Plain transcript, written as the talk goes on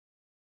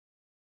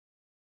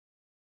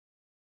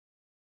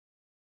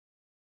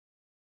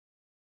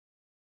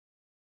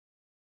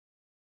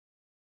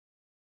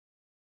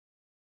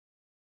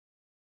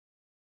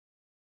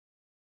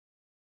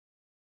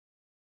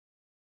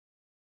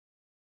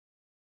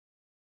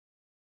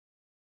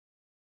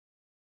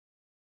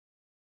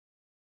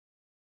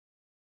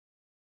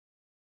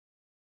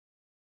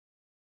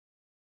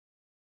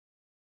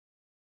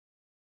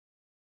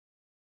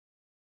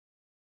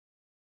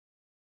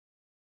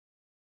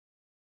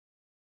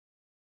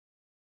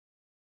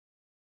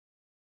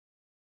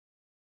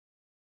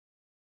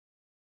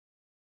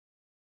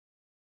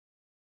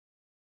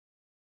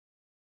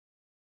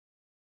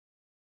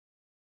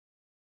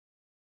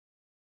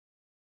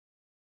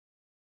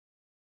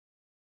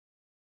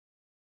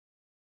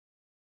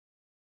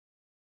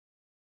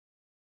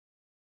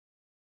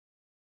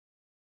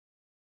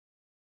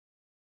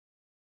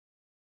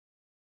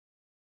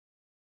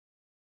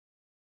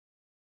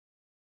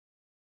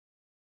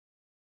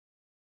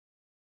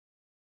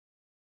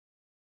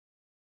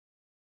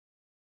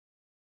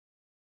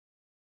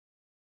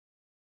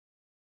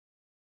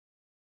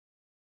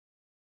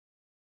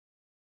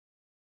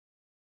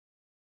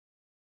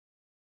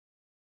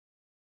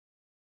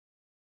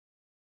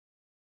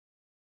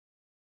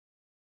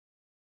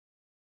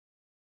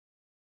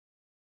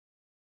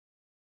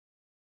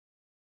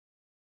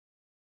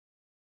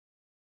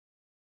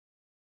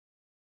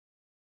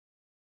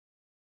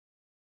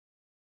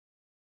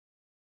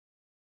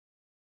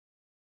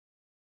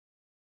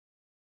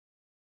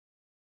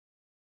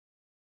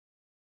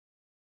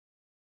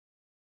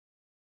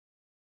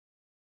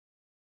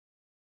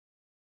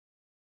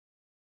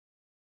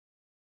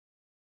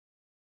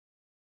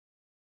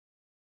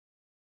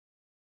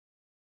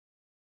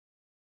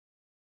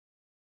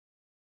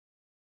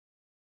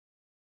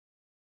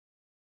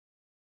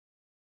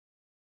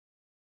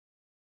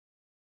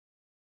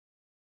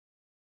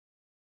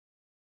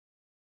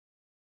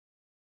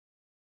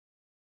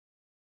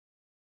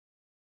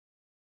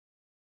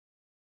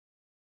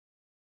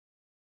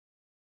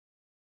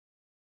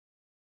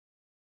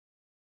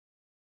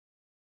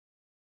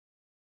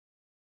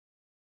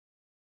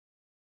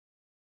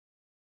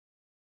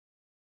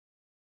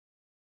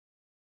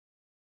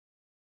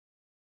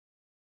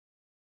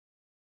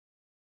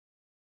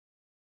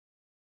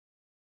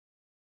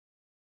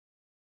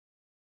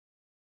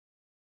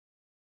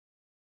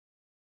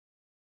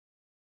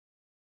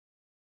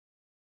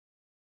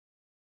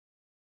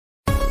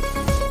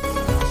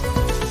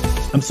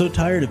I'm so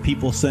tired of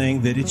people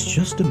saying that it's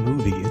just a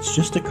movie, it's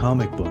just a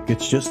comic book,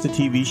 it's just a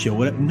TV show.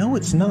 Whatever. No,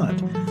 it's not.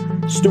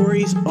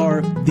 Stories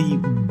are the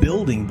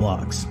building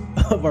blocks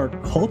of our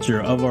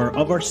culture, of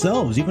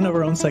ourselves, even of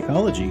our own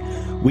psychology.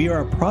 We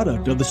are a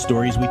product of the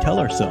stories we tell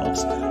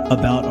ourselves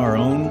about our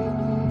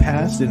own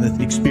past and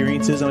the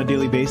experiences on a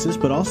daily basis,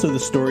 but also the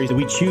stories that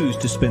we choose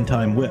to spend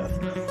time with.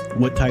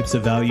 What types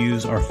of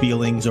values or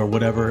feelings or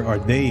whatever are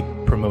they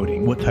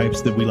promoting? What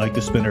types that we like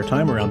to spend our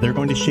time around? They're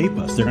going to shape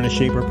us. They're going to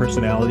shape our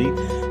personality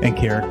and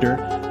character,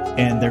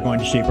 and they're going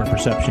to shape our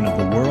perception of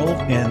the world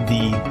and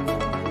the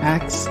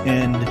acts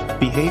and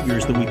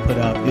behaviors that we put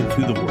out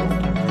into the world.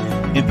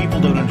 And people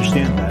don't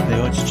understand that. They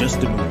go, it's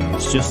just a movie.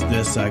 It's just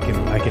this. I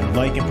can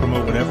like and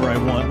promote whatever I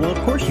want. Well, of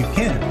course you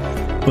can,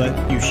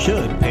 but you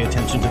should pay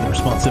attention to the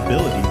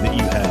responsibility that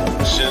you have.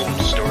 Consume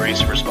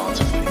stories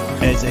responsibly.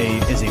 As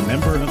a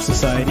member of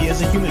society,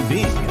 as a human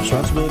being,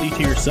 responsibility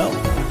to yourself.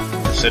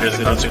 Consider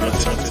the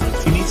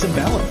consequences. You need some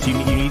balance. You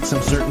need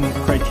some certain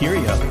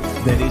criteria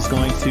that is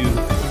going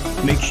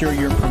to make sure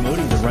you're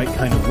promoting the right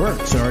kind of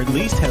works, or at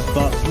least have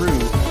thought through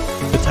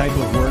the type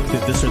of work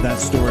that this or that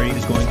story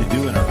is going to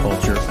do in our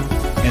culture,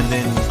 and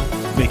then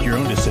make your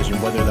own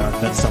decision whether or not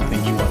that's something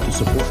you want to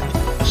support.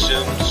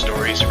 Consume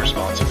stories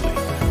responsibly.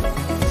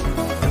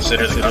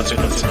 Consider the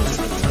consequences.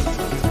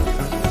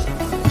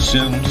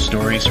 Consume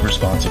stories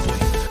responsibly.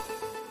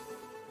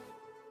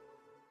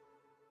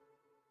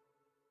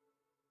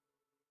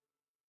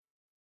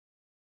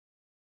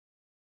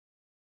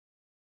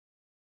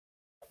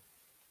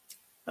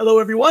 Hello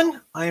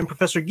everyone, I am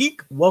Professor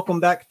Geek. Welcome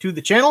back to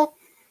the channel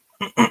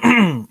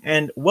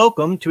and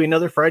welcome to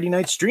another Friday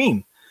night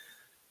stream.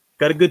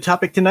 Got a good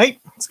topic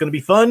tonight. It's going to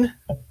be fun.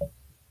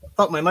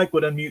 Thought my mic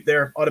would unmute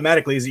there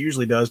automatically as it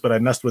usually does, but I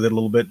messed with it a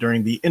little bit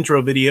during the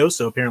intro video,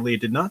 so apparently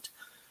it did not.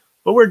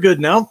 But we're good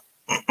now.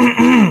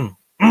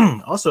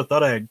 Also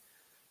thought I had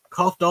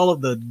coughed all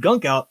of the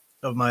gunk out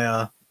of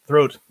my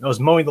throat. I was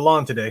mowing the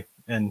lawn today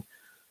and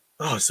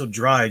it's so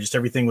dry, just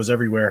everything was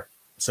everywhere.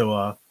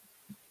 So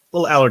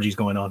little allergies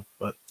going on,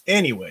 but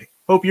anyway,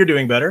 hope you're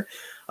doing better.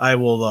 I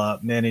will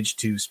manage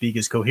to speak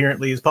as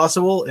coherently as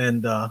possible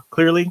and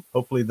clearly.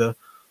 Hopefully the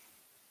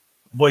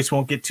voice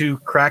won't get too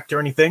cracked or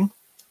anything.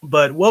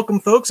 But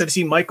welcome, folks. I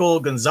see Michael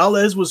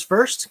Gonzalez was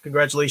first.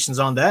 Congratulations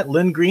on that.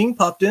 Lynn Green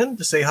popped in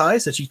to say hi,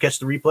 said she'd catch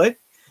the replay.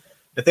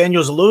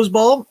 Nathaniel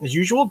Zalozball, as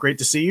usual, great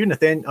to see you.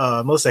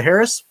 Melissa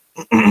Harris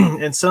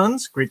and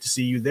Sons, great to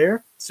see you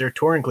there. Sarah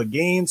Torrin, Click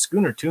Gaines,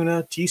 Schooner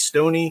Tuna, T.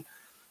 Stoney,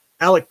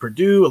 Alec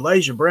Purdue,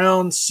 Elijah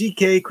Brown,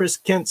 CK, Chris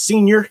Kent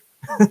Sr.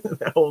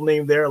 That whole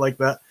name there, I like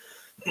that.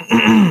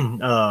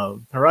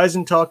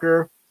 Horizon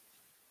Talker.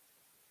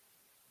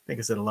 I think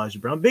I said Elijah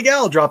Brown. Big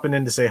Al dropping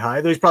in to say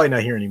hi, though he's probably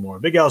not here anymore.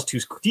 Big Al's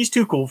he's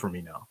too cool for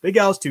me now. Big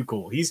Al's too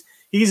cool. He's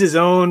his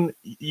own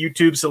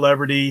YouTube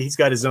celebrity. He's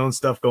got his own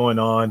stuff going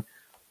on.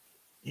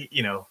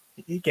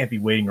 He can't be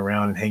waiting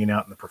around and hanging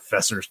out in the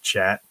professor's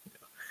chat.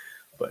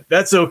 But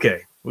that's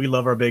okay. We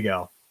love our Big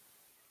Al.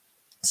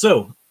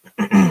 So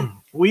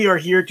we are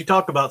here to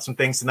talk about some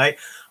things tonight.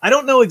 I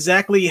don't know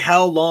exactly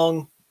how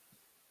long.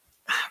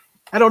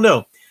 I don't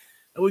know.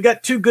 We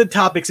got two good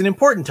topics and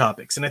important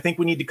topics, and I think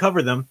we need to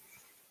cover them.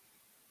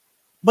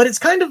 But it's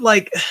kind of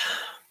like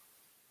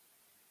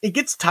it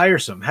gets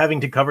tiresome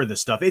having to cover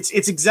this stuff. It's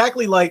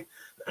exactly like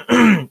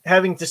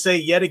having to say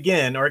yet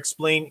again or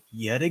explain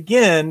yet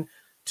again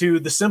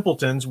to the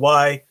simpletons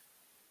why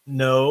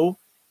no,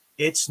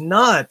 it's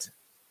not.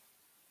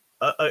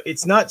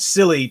 It's not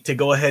silly to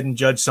go ahead and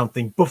judge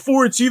something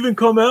before it's even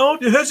come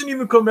out. It hasn't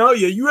even come out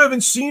yet. You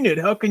haven't seen it.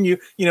 How can you?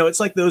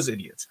 It's like those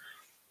idiots.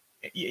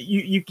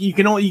 You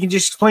can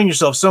just explain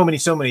yourself so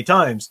many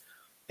times,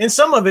 and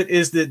some of it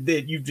is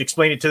that you've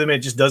explained it to them. And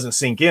it just doesn't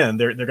sink in.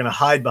 They're going to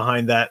hide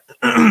behind that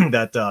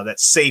that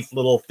safe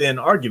little thin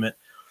argument,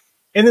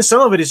 and then some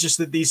of it is just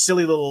that these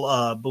silly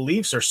little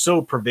beliefs are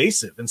so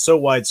pervasive and so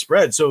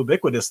widespread, so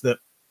ubiquitous that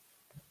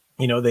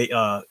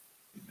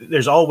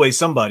there's always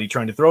somebody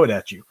trying to throw it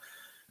at you.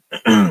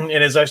 And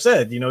as I've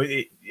said,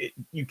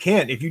 you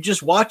can't, if you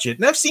just watch it.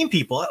 And I've seen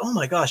people, oh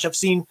my gosh, I've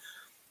seen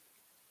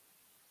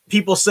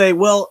people say,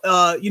 well,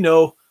 I'm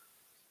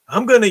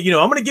going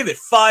to give it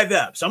 5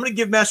 eps. I'm going to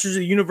give Masters of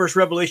the Universe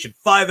Revelation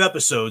 5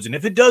 episodes. And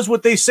if it does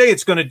what they say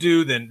it's going to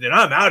do, then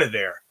I'm out of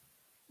there.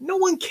 No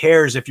one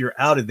cares if you're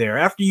out of there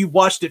after you've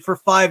watched it for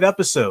 5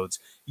 episodes.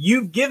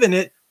 You've given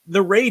it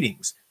the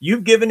ratings.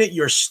 You've given it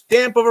your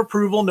stamp of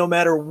approval, no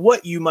matter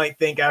what you might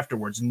think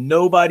afterwards.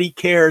 Nobody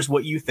cares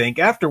what you think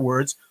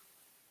afterwards,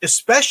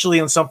 especially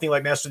on something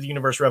like Master of the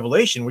Universe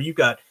Revelation, where you've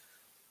got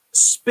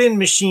spin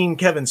machine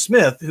Kevin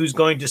Smith, who's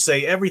going to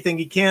say everything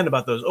he can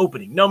about those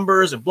opening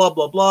numbers and blah,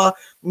 blah, blah.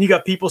 And you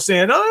got people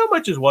saying, oh, I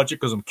might just watch it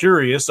because I'm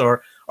curious,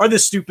 or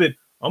this stupid,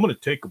 I'm going to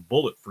take a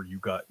bullet for you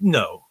guys.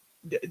 No.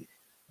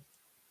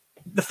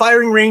 The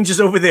firing range is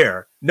over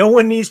there. No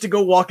one needs to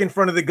go walk in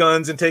front of the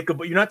guns and take a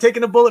bullet. You're not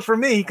taking a bullet for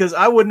me because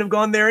I wouldn't have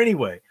gone there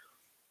anyway.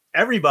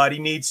 Everybody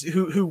needs,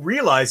 who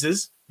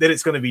realizes that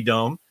it's going to be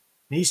dumb,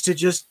 needs to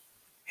just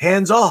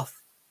hands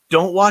off.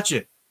 Don't watch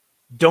it.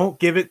 don't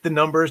give it the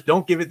numbers,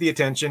 don't give it the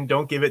attention,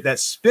 don't give it that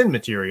spin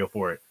material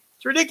for it.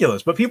 It's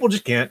ridiculous, but people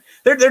just can't.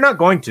 They're not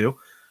going to.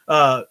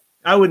 I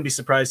wouldn't be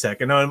surprised,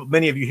 heck. I know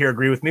many of you here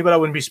agree with me, but I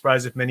wouldn't be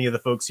surprised if many of the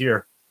folks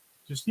here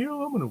just, I'm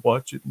going to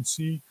watch it and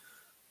see.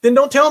 Then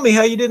don't tell me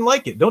how you didn't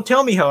like it. Don't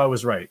tell me how I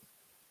was right.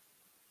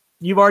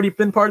 You've already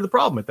been part of the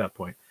problem at that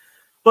point.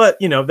 But,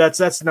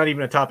 that's not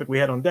even a topic we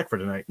had on deck for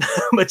tonight.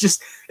 But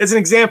just as an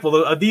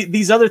example of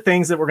these other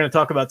things that we're going to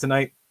talk about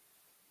tonight,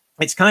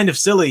 it's kind of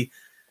silly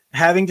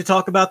having to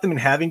talk about them and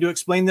having to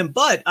explain them.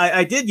 But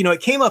I did,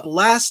 it came up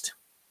last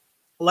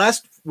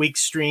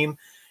week's stream,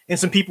 and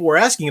some people were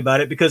asking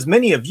about it because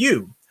many of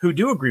you who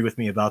do agree with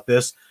me about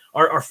this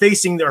are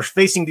facing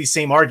these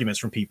same arguments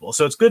from people.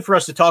 So it's good for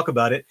us to talk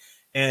about it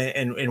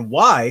and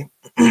why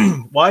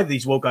why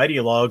these woke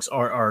ideologues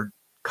are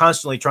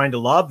constantly trying to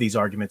lob these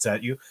arguments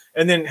at you,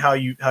 and then how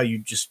you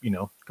just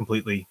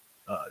completely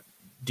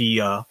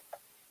depower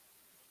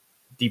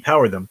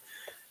them.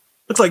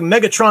 Looks like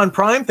Megatron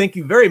Prime. Thank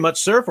you very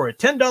much, sir, for a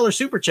 $10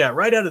 super chat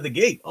right out of the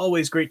gate.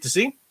 Always great to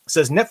see.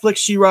 Says Netflix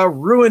She-Ra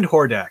ruined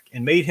Hordak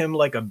and made him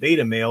like a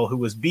beta male who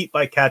was beat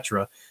by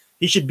Katra.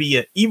 He should be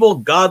an evil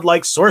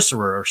godlike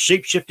sorcerer or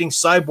shape-shifting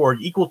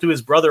cyborg equal to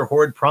his brother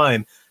Horde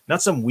Prime,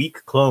 not some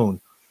weak clone.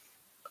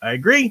 I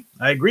agree.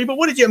 But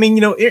what did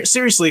you,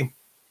 seriously,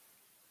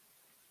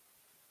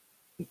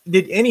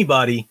 did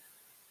anybody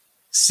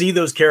see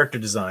those character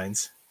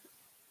designs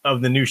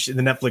of the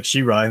Netflix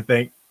She-Ra and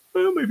think,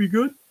 well, maybe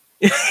good?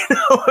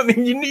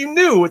 You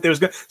knew what there was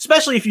going,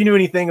 especially if you knew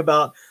anything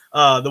about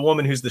the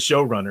woman who's the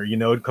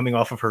showrunner, coming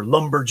off of her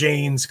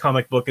Lumberjanes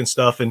comic book and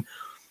stuff. And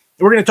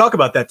we're going to talk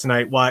about that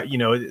tonight. Why,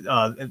 we're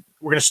going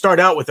to start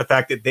out with the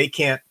fact that they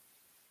can't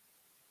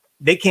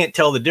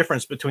tell the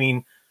difference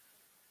between,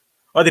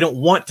 or they don't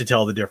want to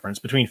tell the difference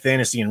between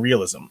fantasy and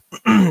realism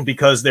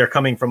because they're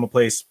coming from a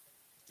place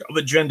of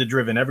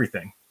agenda-driven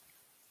everything.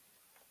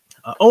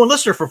 Owen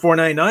Lister for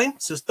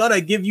 $4.99 says, thought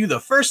I'd give you the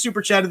first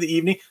super chat of the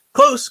evening.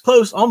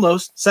 Close,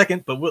 almost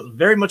second, but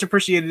very much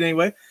appreciated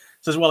anyway.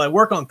 Says, well, I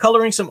work on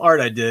coloring some art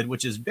I did,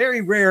 which is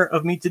very rare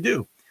of me to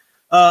do.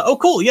 Oh,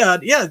 cool. Yeah.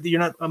 You're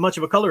not much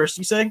of a colorist,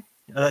 you say?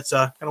 That's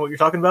kind of what you're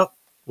talking about.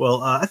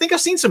 Well, I think I've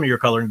seen some of your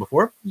coloring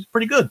before. It's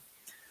pretty good.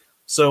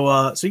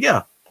 So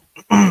yeah.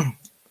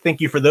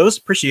 Thank you for those.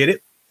 Appreciate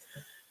it.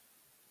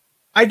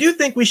 I do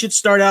think we should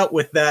start out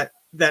with that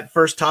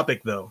first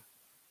topic, though.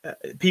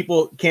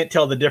 People can't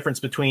tell the difference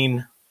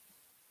between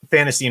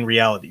fantasy and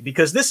reality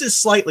because this is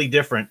slightly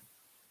different.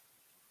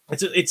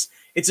 It's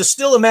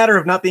still a matter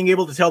of not being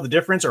able to tell the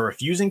difference or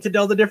refusing to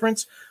tell the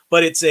difference,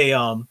 but it's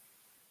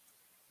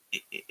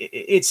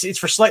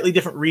for slightly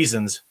different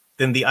reasons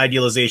than the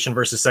idealization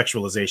versus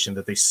sexualization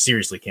that they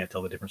seriously can't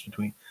tell the difference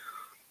between.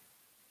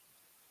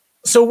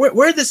 So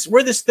where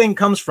this thing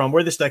comes from,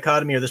 where this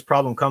dichotomy or this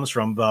problem comes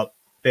from about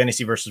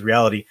fantasy versus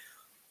reality,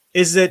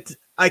 is that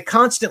I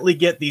constantly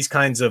get these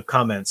kinds of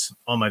comments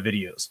on my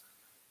videos.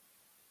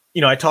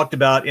 I talked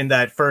about in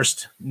that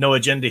first No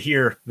Agenda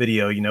Here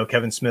video,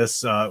 Kevin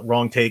Smith's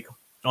wrong take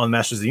on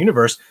Masters of the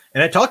Universe.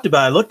 And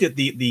I looked at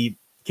the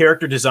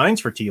character designs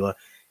for Teela,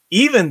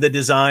 even the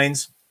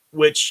designs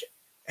which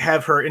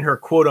have her in her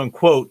quote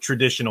unquote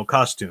traditional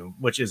costume,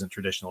 which isn't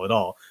traditional at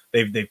all.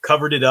 They've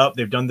covered it up.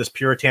 They've done this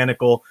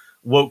puritanical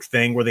woke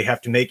thing where they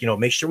have to make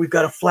sure we've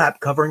got a flap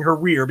covering her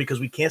rear because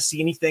we can't see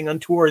anything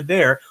untoward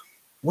there.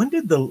 When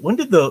did the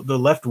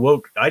left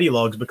woke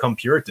ideologues become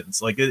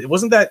Puritans? Like, it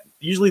wasn't that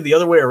usually the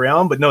other way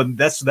around, but no,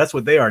 that's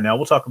what they are now.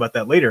 We'll talk about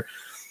that later.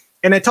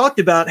 And I talked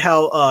about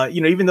how,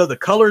 even though the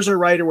colors are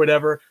right or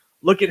whatever,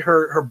 look at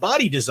her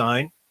body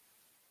design.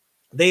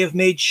 They have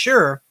made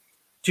sure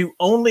to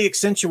only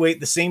accentuate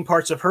the same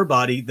parts of her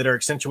body that are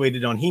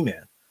accentuated on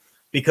He-Man,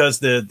 because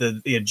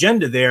the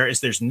agenda there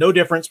is there's no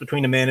difference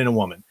between a man and a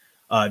woman.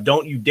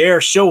 Don't you dare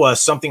show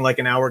us something like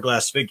an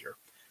hourglass figure,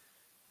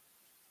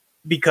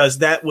 because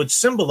that would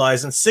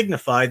symbolize and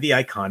signify the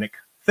iconic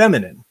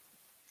feminine.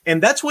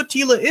 And that's what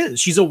Teela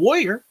is. She's a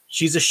warrior.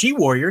 She's a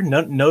she-warrior,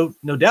 no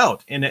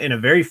doubt, and a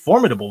very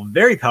formidable,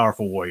 very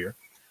powerful warrior.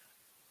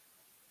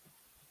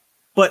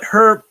 But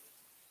her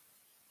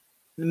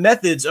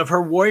methods of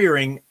her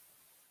warrioring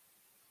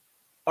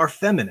are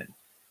feminine.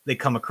 They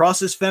come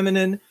across as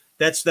feminine.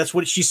 That's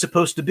what she's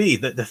supposed to be,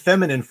 the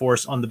feminine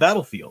force on the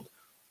battlefield.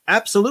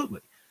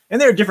 Absolutely. And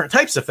there are different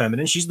types of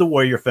feminine. She's the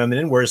warrior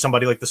feminine, whereas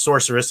somebody like the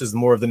sorceress is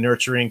more of the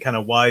nurturing, kind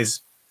of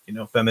wise,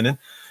 feminine.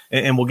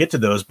 And we'll get to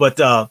those. But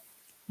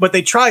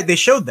they showed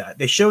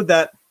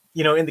that,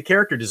 in the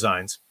character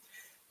designs.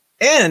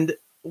 And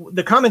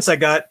the comments I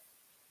got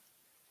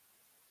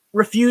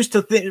refused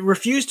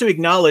to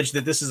acknowledge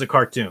that this is a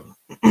cartoon.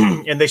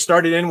 And they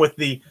started in with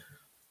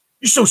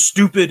you're so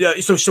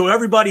stupid. So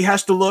everybody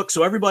has to look.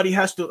 So every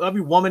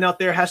woman out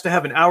there has to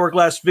have an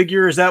hourglass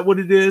figure. Is that what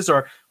it is?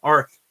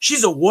 Or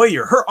she's a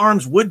warrior. Her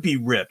arms would be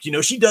ripped.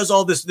 She does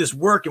all this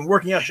work and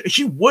working out.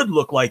 She would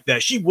look like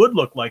that. She would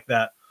look like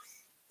that.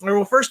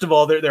 Well, first of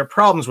all, there are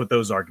problems with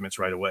those arguments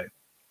right away.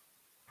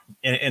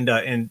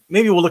 And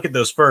maybe we'll look at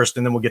those first,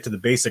 and then we'll get to the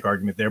basic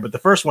argument there. But the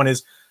first one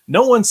is,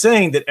 no one's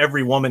saying that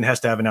every woman has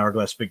to have an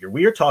hourglass figure.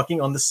 We are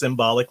talking on the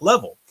symbolic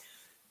level.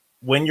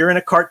 When you're in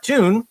a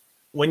cartoon,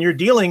 when you're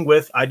dealing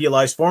with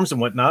idealized forms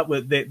and whatnot,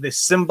 with the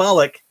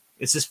symbolic,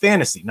 it's just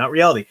fantasy, not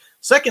reality.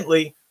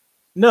 Secondly,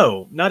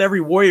 no, not every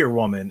warrior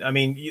woman. I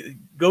mean,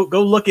 go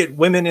look at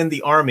women in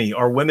the army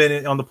or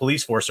women on the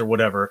police force or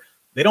whatever.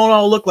 They don't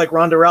all look like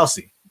Ronda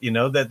Rousey. You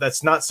know,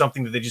 that's not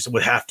something that they just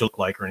would have to look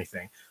like or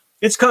anything.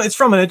 It's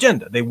from an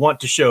agenda. They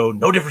want to show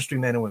no difference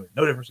between men and women,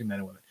 no difference between men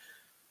and women.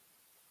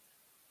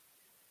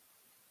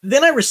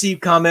 Then I receive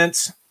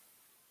comments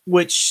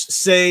which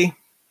say,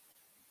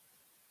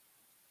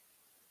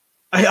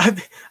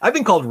 I've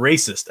been called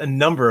racist a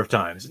number of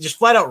times, just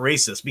flat out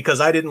racist,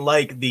 because I didn't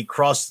like the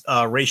cross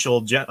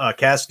racial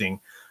casting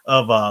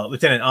of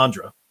Lieutenant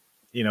Andra.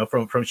 You know,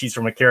 she's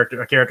from a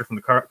character from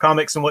the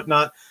comics and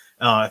whatnot.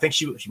 I think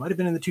she might have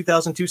been in the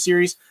 2002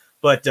 series,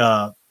 but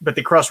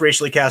they cross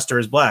racially cast her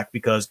as black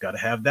because got to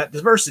have that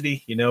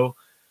diversity, you know.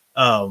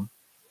 And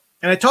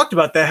I talked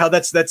about that, how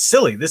that's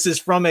silly. This is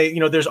from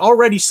there's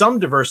already some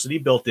diversity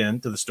built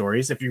into the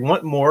stories. If you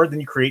want more, then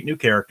you create new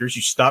characters.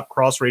 You stop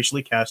cross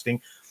racially casting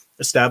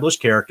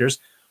established characters,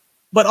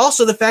 but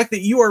also the fact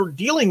that you are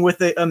dealing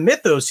with a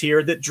mythos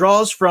here that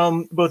draws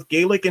from both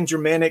Gaelic and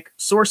Germanic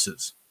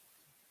sources.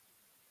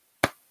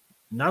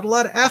 Not a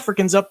lot of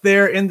Africans up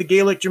there in the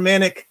Gaelic,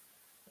 Germanic,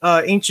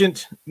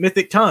 ancient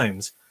mythic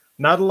times.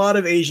 Not a lot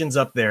of Asians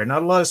up there.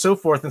 Not a lot of so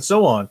forth and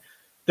so on.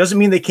 Doesn't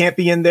mean they can't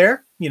be in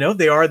there. You know,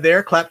 they are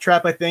there.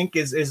 Claptrap, I think,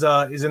 is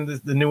in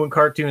the new one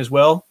cartoon as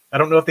well. I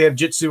don't know if they have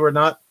Jitsu or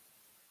not.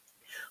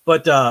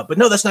 But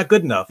no, that's not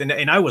good enough.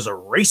 And I was a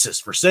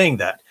racist for saying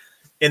that.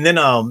 And then,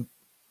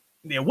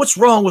 what's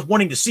wrong with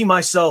wanting to see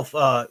myself,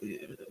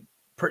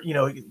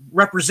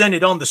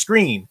 represented on the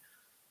screen?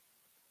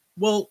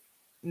 Well,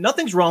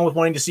 nothing's wrong with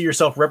wanting to see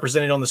yourself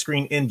represented on the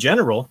screen in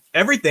general.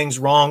 Everything's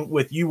wrong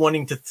with you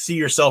wanting to see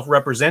yourself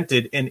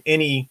represented in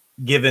any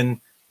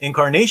given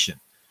incarnation.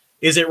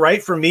 Is it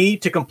right for me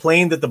to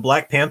complain that the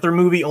Black Panther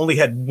movie only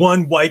had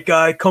one white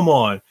guy? Come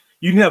on.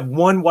 You didn't have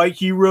one white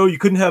hero. You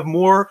couldn't have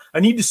more. I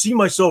need to see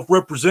myself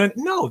represent.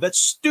 No, that's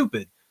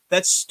stupid.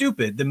 That's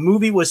stupid. The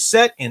movie was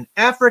set in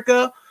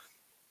Africa.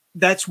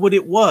 That's what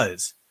it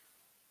was.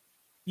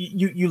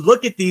 You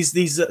look at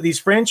these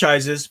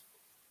franchises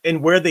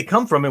and where they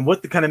come from and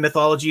what the kind of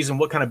mythologies and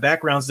what kind of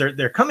backgrounds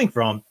they're coming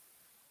from.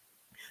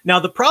 Now,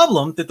 the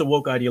problem that the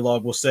woke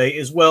ideologue will say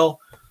is, well,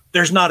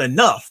 there's not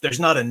enough. There's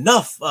not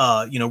enough,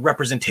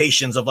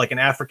 representations of like an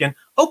African.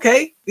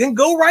 Okay, then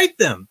go write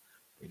them.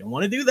 They don't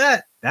want to do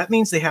that. That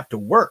means they have to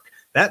work.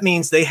 That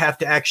means they have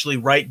to actually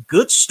write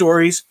good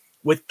stories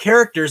with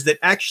characters that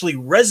actually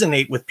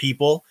resonate with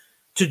people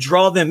to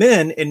draw them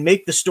in and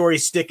make the story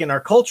stick in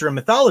our culture and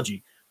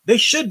mythology. They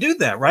should do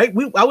that, right?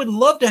 I would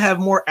love to have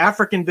more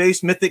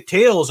African-based mythic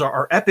tales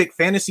or epic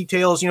fantasy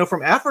tales,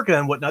 from Africa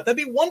and whatnot.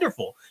 That'd be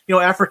wonderful.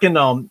 African,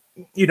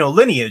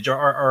 lineage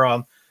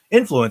or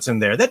influence in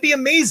there. That'd be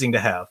amazing to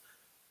have.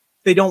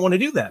 They don't want to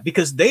do that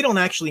because they don't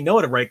actually know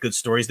how to write good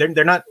stories.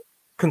 They're not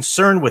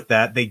concerned with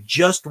that. They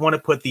just want to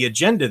put the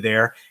agenda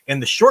there.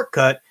 And the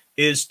shortcut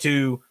is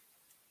to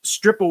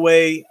strip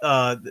away,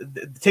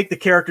 take the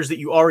characters that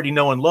you already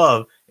know and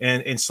love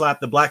and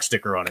slap the black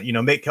sticker on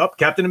it. Make up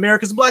Captain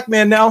America's a black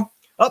man now.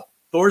 Up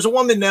Thor's a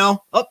woman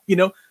now. Up,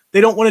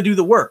 they don't want to do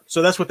the work.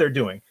 So that's what they're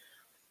doing.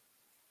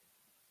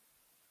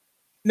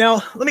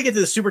 Now, let me get to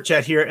the super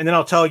chat here, and then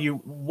I'll tell you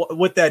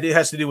what that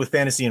has to do with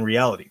fantasy and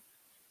reality.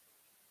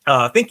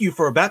 Thank you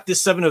for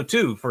Baptist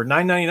 702 for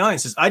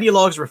 $9.99. Says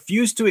ideologues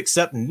refuse to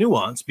accept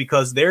nuance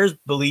because their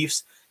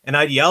beliefs and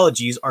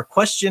ideologies are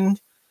questioned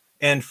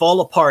and fall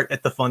apart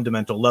at the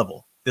fundamental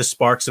level. This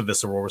sparks a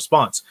visceral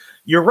response.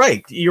 You're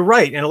right. You're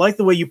right. And I like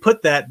the way you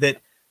put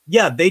that,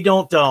 yeah, they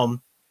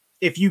don't,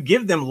 if you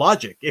give them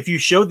logic, if you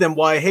show them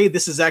why, hey,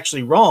 this is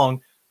actually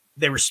wrong,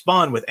 they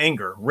respond with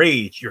anger,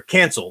 rage, you're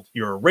canceled,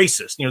 you're a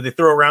racist. They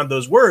throw around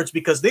those words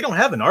because they don't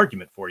have an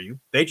argument for you.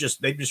 They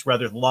just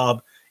rather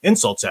lob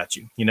insults at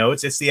you.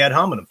 It's the ad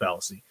hominem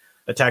fallacy.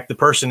 Attack the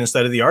person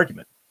instead of the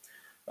argument.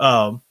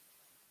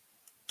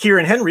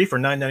 Kieran Henry for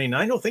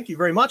 $9.99. Oh, thank you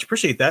very much.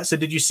 Appreciate that. So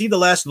did you see the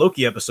last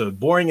Loki episode?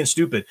 Boring and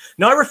stupid.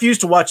 No, I refuse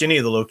to watch any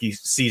of the Loki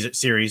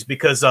series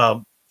because,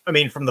 from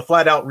the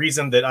flat out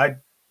reason that I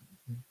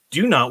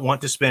do not want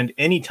to spend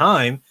any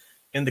time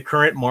in the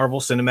current Marvel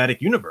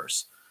Cinematic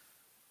Universe.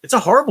 It's a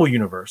horrible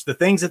universe. The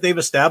things that they've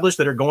established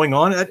that are going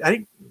on,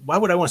 why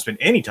would I want to spend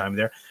any time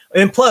there?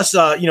 And plus,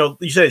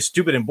 you said it's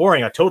stupid and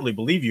boring. I totally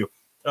believe you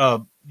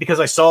because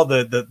I saw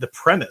the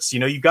premise.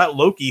 You got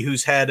Loki,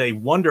 who's had a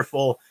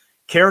wonderful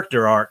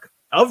character arc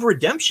of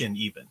redemption,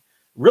 even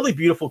really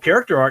beautiful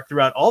character arc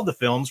throughout all the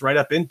films, right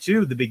up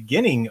into the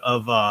beginning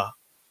of,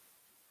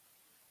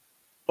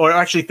 or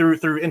actually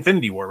through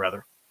Infinity War,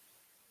 rather.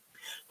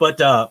 But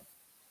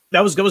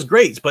that was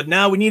great. But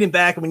now we need him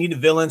back and we need a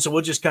villain. So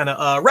we'll just kind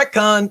of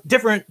retcon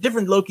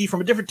different Loki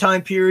from a different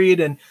time period.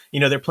 And,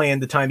 they're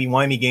playing the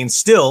timey-wimey game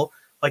still.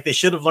 like they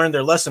should have learned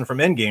their lesson from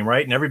Endgame,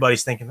 right? And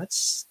everybody's thinking that's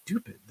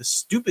stupid, the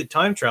stupid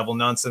time travel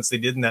nonsense they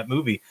did in that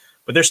movie.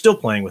 But they're still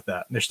playing with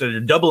that.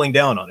 They're doubling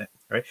down on it,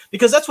 right?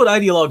 Because that's what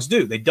ideologues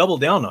do. They double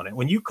down on it.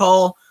 When you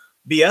call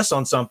BS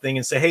on something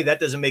and say, hey,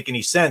 that doesn't make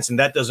any sense and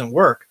that doesn't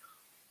work,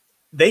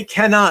 they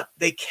cannot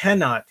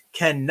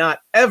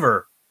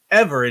ever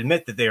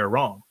admit that they are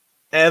wrong.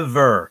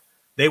 Ever.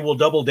 They will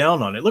double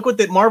down on it. Look what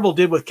that Marvel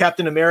did with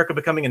Captain America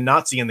becoming a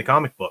Nazi in the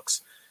comic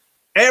books.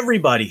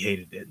 Everybody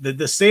hated it.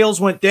 The sales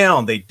went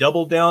down. They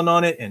doubled down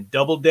on it and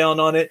doubled down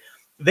on it.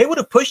 They would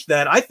have pushed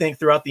that, I think,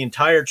 throughout the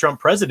entire Trump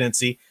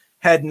presidency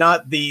had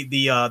not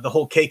the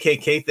whole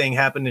KKK thing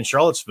happened in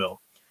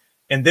Charlottesville.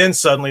 And then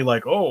suddenly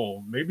like,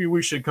 oh, maybe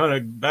we should kind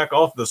of back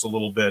off this a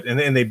little bit. And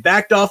then they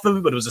backed off of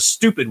it, but it was a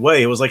stupid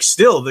way. It was like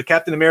still the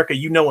Captain America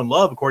you know and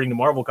love, according to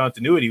Marvel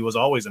continuity, was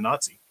always a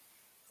Nazi.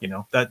 You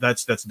know,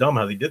 that's dumb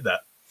how they did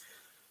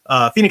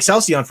that. Phoenix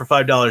Halcyon for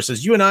 $5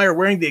 says, you and I are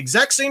wearing the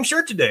exact same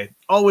shirt today.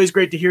 Always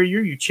great to hear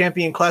you. You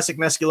champion classic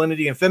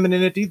masculinity and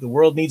femininity. The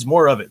world needs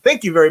more of it.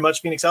 Thank you very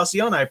much, Phoenix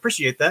Halcyon. I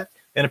appreciate that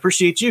and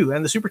appreciate you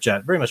and the super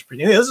chat very much.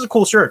 Yeah, this is a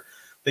cool shirt.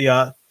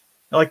 I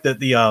like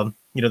the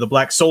you know, the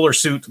black solar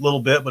suit a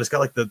little bit, but it's got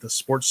like the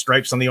sports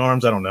stripes on the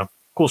arms. I don't know.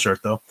 Cool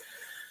shirt though.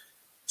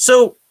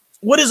 So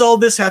what does all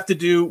this have to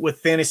do with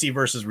fantasy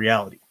versus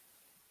reality?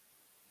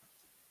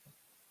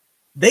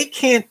 They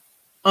can't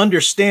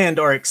understand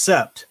or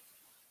accept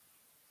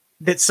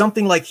that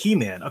something like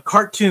He-Man, a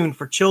cartoon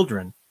for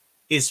children,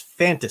 is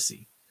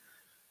fantasy.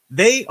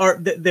 They are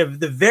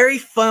the very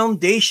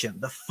foundation,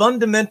 the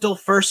fundamental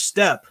first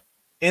step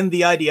in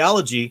the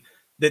ideology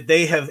that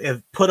they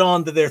have put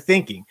on to their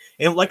thinking.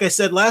 And like I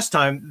said last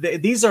time,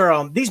 these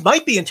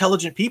might be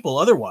intelligent people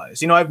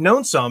otherwise. You know, I've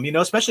known some, you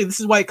know, especially this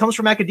is why it comes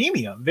from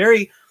academia,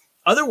 very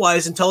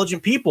otherwise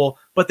intelligent people,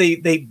 but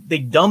they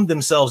dumb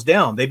themselves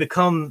down. They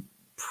become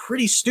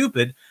pretty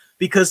stupid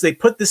because they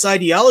put this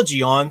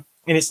ideology on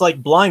and it's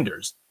like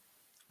blinders.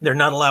 They're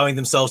not allowing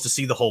themselves to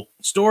see the whole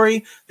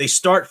story. They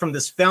start from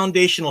this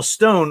foundational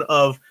stone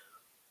of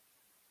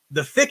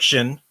the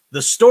fiction,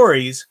 the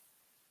stories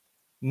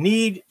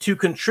need to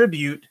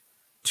contribute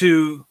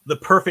to the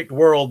perfect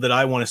world that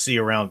I want to see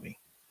around me.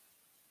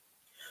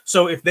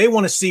 So if they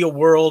want to see a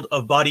world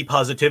of body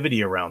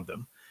positivity around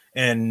them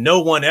and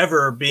no one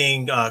ever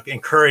being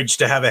encouraged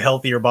to have a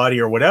healthier body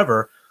or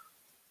whatever,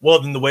 well,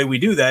 then the way we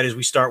do that is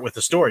we start with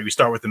the story. We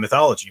start with the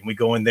mythology and we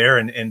go in there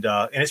and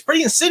it's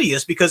pretty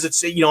insidious because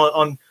it's, you know,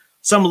 on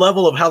some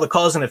level of how the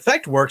cause and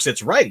effect works,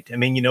 it's right. I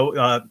mean, you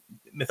know,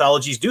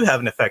 mythologies do have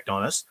an effect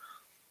on us.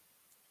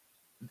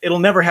 It'll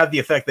never have the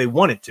effect they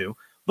want it to,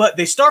 but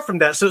they start from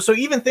that. So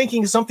even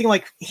thinking something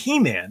like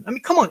He-Man, I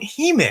mean, come on,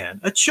 He-Man,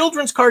 a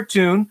children's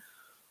cartoon,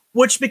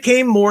 which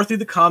became more through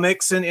the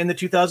comics and in the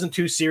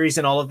 2002 series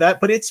and all of that,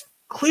 but it's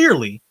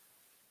clearly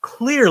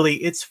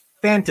it's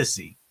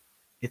fantasy.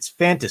 It's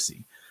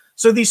fantasy.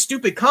 So these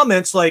stupid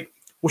comments like,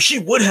 well, she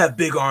would have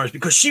big arms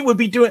because she would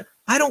be doing,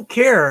 I don't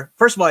care.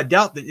 First of all, I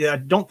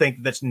don't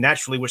think that's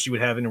naturally what she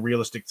would have in a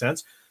realistic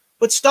sense,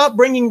 but stop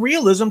bringing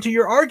realism to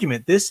your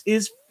argument. This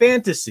is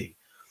fantasy.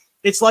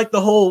 It's like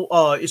the whole,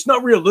 it's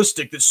not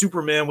realistic that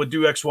Superman would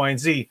do X, Y, and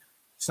Z.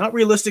 It's not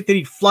realistic that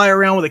he'd fly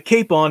around with a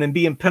cape on and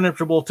be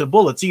impenetrable to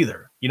bullets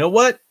either. You know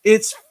what?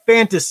 It's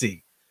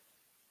fantasy.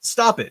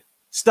 Stop it.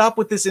 Stop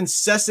with this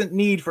incessant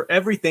need for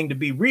everything to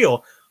be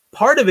real.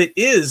 Part of it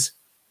is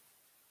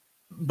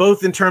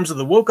both in terms of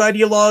the woke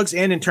ideologues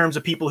and in terms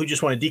of people who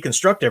just want to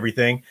deconstruct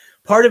everything.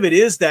 Part of it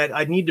is that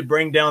I need to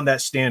bring down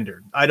that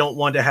standard. I don't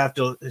want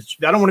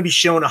to be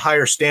shown a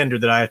higher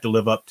standard that I have to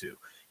live up to.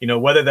 You know,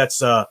 whether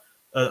that's a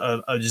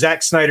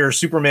Zack Snyder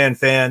Superman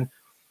fan,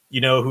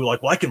 you know, who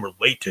like, well, I can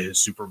relate to his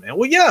Superman.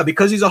 Well, yeah,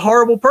 because he's a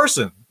horrible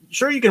person.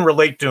 Sure, you can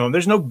relate to him.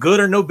 There's no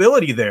good or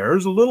nobility there.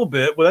 There's a little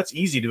bit. Well, that's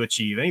easy to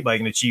achieve. Anybody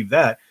can achieve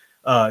that.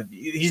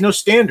 He's no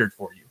standard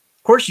for you.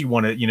 Of course you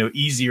want it, you know,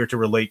 easier to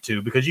relate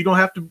to because you don't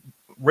have to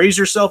raise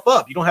yourself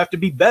up. You don't have to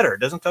be better. It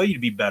doesn't tell you to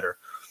be better.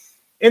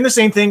 And the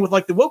same thing with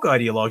like the woke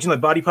ideologues, you know,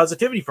 like body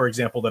positivity, for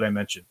example, that I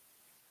mentioned.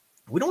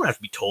 We don't have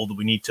to be told that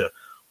we need to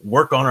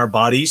work on our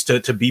bodies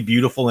to be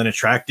beautiful and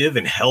attractive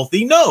and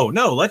healthy. No,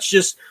 let's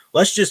just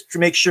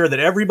make sure that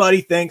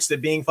everybody thinks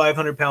that being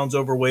 500 pounds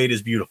overweight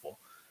is beautiful.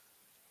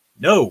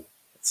 No,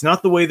 it's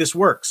not the way this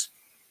works.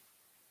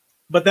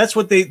 But that's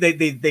what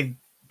they've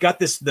got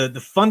this,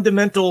 the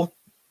fundamental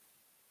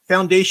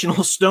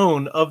foundational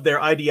stone of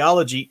their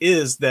ideology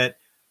is that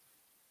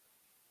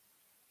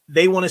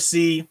they want to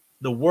see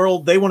the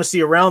world they want to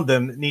see around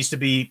them needs to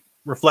be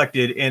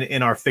reflected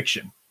in our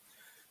fiction.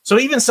 So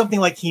even something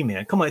like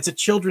He-Man, come on, it's a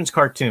children's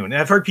cartoon. And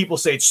I've heard people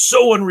say it's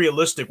so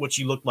unrealistic what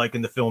she looked like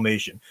in the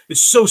filmation.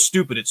 It's so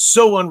stupid. It's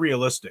so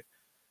unrealistic.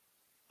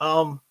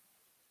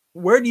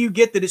 Where do you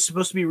get that it's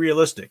supposed to be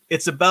realistic?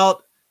 It's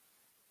about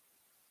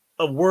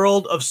a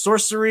world of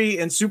sorcery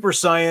and super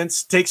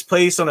science takes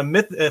place on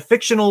a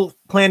fictional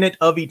planet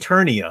of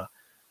Eternia.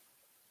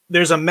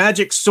 There's a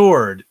magic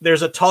sword.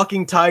 There's a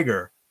talking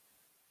tiger.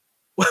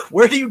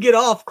 Where do you get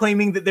off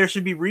claiming that there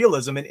should be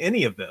realism in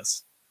any of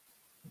this?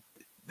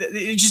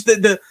 It's just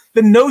the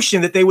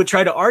notion that they would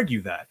try to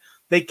argue that.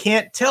 They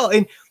can't tell.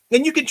 And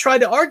you can try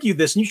to argue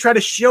this, and you try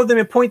to show them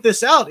and point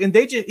this out, and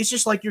it's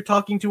just like you're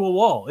talking to a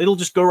wall. It'll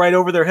just go right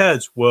over their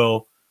heads.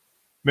 Well,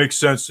 makes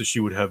sense that she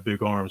would have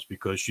big arms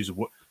because she's a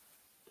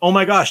oh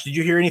my gosh, did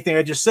you hear anything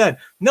I just said?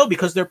 No,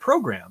 because they're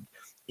programmed.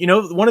 You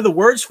know, one of the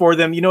words for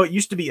them, you know, it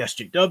used to be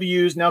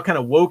SJWs, now kind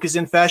of woke is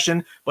in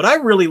fashion, but I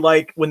really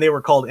like when they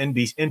were called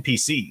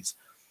NPCs,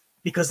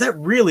 because that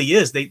really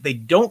is, they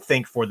don't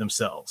think for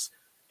themselves.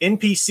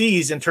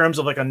 NPCs, in terms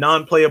of like a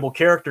non-playable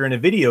character in a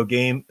video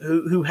game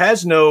who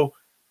has no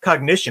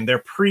cognition, they're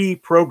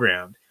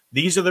pre-programmed.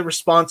 These are the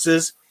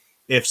responses.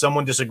 If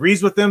someone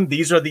disagrees with them,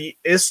 these are the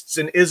ists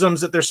and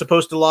isms that they're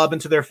supposed to lob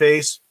into their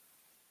face.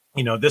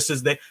 You know, this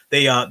is they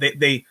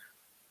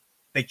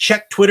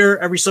check Twitter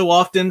every so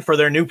often for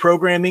their new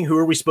programming. Who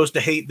are we supposed to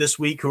hate this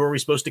week? Who are we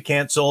supposed to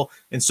cancel?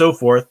 And so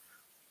forth.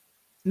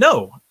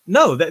 No,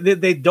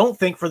 they don't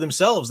think for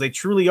themselves. They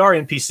truly are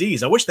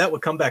NPCs. I wish that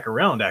would come back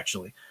around,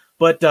 actually.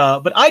 But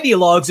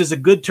idealogues is a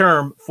good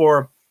term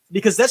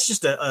because that's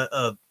just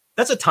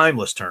that's a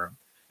timeless term.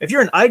 If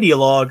you're an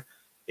ideologue,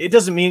 it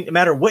doesn't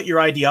matter what your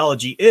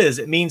ideology is.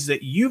 It means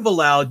that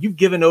you've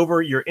given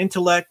over your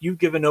intellect, you've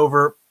given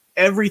over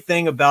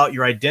everything about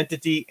your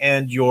identity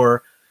and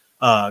your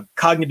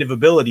cognitive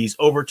abilities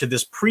over to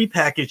this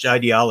prepackaged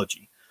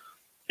ideology.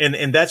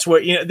 And that's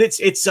what, you know,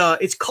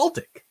 it's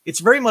cultic. It's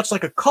very much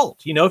like a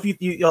cult. You know, if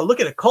you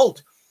look at a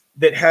cult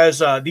that has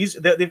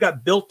they've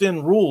got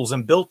built-in rules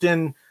and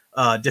built-in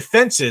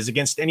defenses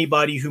against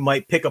anybody who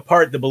might pick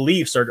apart the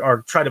beliefs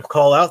or try to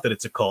call out that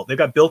it's a cult. They've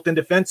got built-in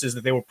defenses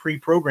that they will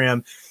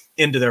pre-program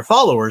into their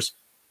followers.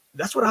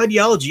 That's what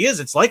ideology is.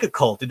 It's like a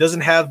cult. It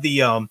doesn't have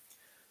the I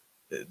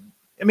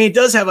mean, it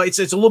does have it's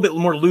a little bit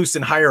more loose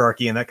in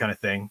hierarchy and that kind of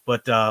thing,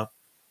 but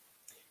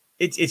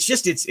it's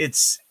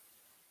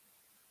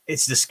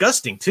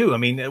disgusting too. I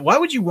mean, why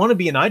would you want to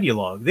be an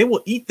ideologue? They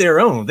will eat their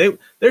own.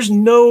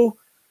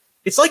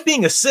 It's like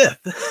being a Sith.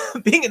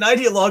 Being an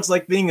ideologue is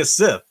like being a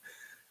Sith.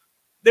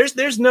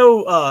 There's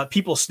no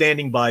people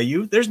standing by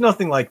you. There's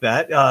nothing like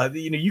that.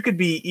 You know, you could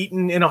be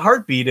eaten in a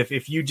heartbeat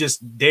if you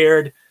just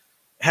dared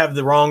have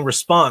the wrong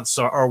response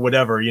or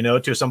whatever, you know,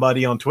 to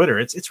somebody on Twitter.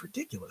 It's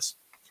ridiculous.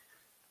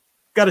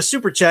 Got a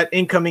super chat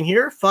incoming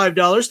here,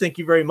 $5. Thank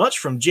you very much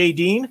from J.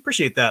 Dean.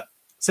 Appreciate that.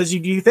 Says, do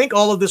you think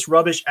all of this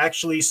rubbish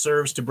actually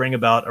serves to bring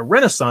about a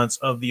renaissance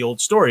of the old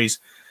stories,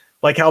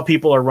 like how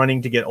people are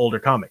running to get older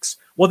comics?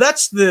 Well,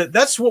 that's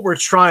what we're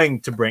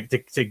trying to bring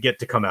to get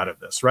to come out of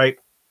this, right?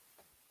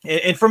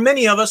 And for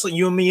many of us, like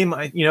you and me, and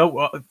you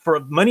know,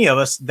 for many of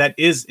us, it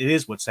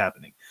is what's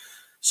happening.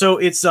 So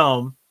it's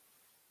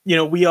you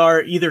know, we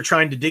are either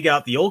trying to dig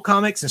out the old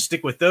comics and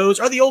stick with those,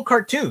 or the old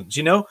cartoons.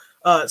 You know,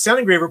 Sound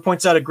Engraver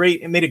points out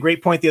made a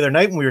great point the other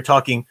night when we were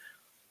talking.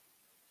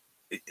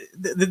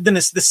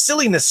 The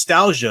silly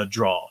nostalgia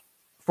draw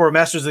for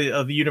Masters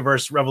of the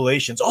Universe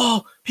Revelations.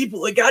 Oh,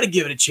 people, they got to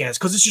give it a chance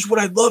because it's just what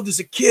I loved as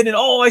a kid. And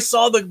oh, I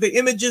saw the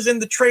images in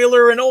the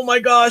trailer, and oh my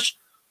gosh.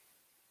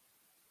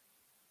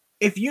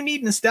 If you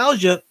need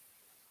nostalgia,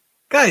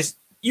 guys,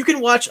 you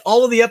can watch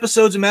all of the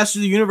episodes of Masters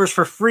of the Universe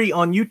for free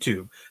on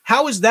YouTube.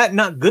 How is that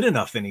not good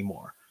enough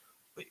anymore?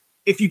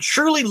 If you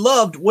truly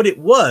loved what it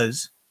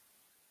was,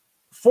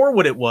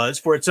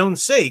 for its own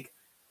sake,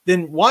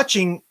 then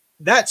watching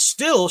that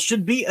still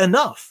should be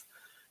enough.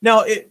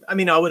 Now, I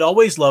mean, I would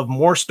always love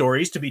more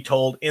stories to be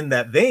told in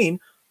that vein,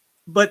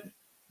 but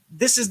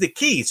this is the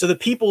key. So the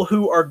people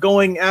who are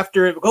going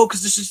after it, oh,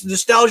 because this is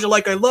nostalgia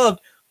like I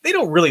loved, they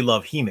don't really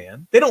love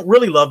He-Man. They don't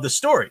really love the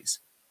stories.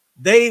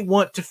 They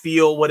want to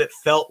feel what it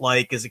felt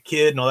like as a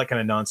kid and all that kind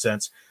of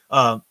nonsense.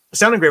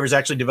 Sound Engraver is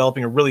actually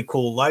developing a really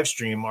cool live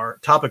stream or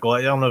topical.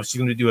 I don't know if she's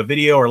going to do a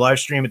video or live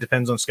stream. It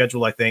depends on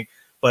schedule, I think.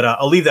 But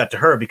I'll leave that to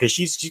her because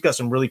she's got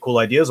some really cool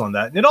ideas on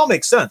that. And it all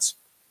makes sense.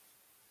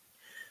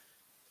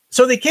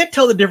 So they can't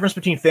tell the difference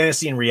between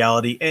fantasy and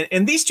reality.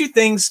 And these two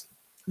things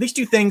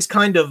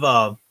kind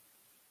of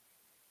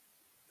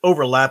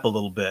overlap a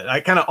little bit. I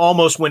kind of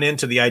almost went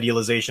into the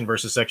idealization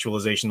versus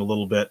sexualization a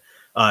little bit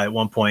at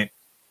one point,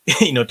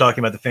 you know, talking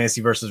about the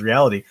fantasy versus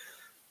reality.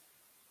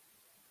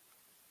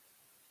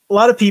 A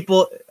lot of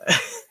people,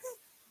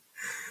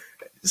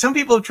 some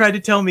people have tried to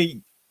tell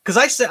me,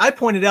 because I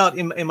pointed out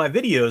in my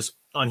videos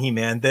on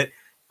He-Man that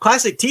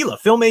classic Teela,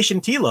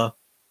 Filmation Teela,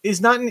 is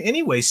not in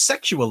any way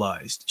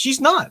sexualized. She's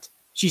not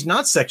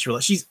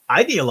sexualized. She's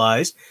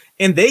idealized,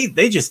 and they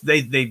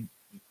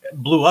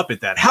blew up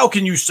at that. How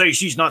can you say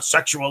she's not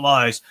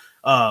sexualized?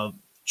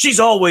 She's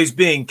always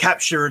being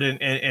captured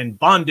and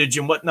bondage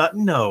and whatnot.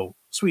 No,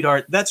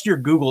 sweetheart, that's your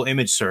Google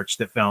image search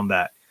that found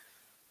that.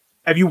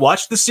 Have you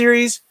watched the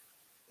series?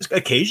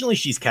 Occasionally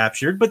she's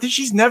captured, but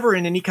she's never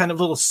in any kind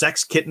of little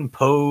sex kitten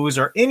pose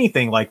or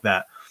anything like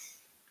that.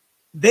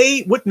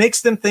 What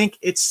makes them think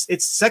it's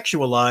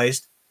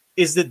sexualized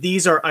is that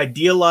these are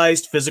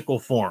idealized physical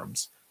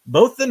forms,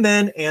 both the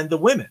men and the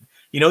women.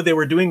 You know, they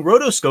were doing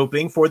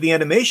rotoscoping for the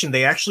animation.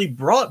 They actually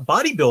brought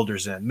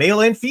bodybuilders in,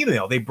 male and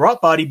female. They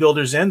brought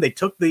bodybuilders in. They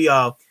took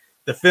the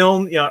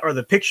film, you know, or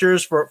the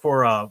pictures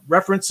for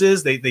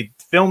references. They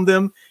filmed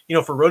them, you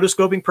know, for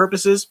rotoscoping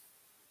purposes.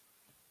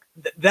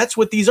 That's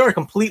what these are,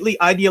 completely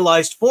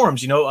idealized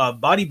forms.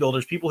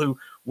 Bodybuilders, people who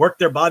work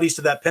their bodies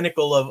to that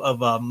pinnacle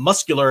of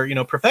muscular,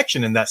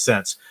 perfection in that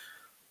sense.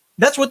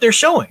 That's what they're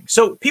showing.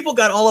 So people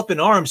got all up in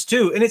arms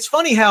too. And it's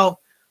funny how,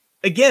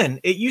 again,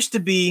 it used to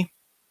be,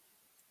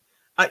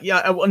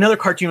 another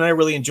cartoon I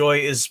really enjoy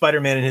is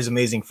Spider-Man and His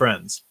Amazing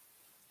Friends.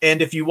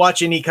 And if you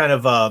watch any kind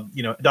of,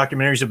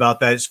 documentaries about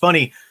that, it's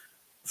funny.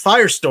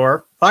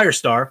 Firestar,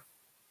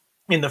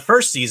 in the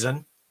first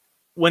season,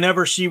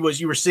 whenever you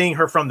were seeing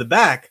her from the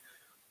back,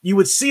 you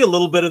would see a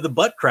little bit of the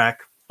butt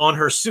crack on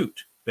her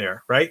suit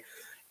there, right?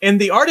 And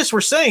the artists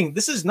were saying,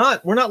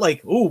 we're not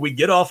like, oh, we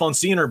get off on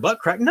seeing her butt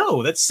crack.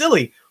 No, that's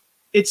silly.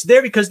 It's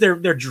there because they're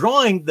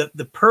drawing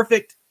the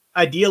perfect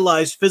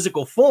idealized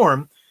physical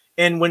form.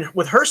 And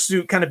with her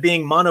suit kind of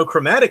being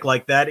monochromatic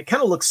like that, it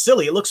kind of looks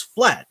silly. It looks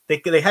flat.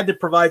 They had to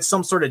provide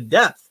some sort of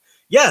depth.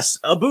 Yes,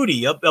 a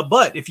booty, a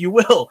butt, if you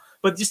will,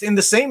 but just in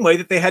the same way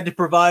that they had to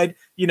provide,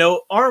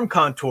 arm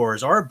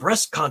contours or a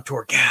breast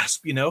contour,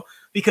 gasp,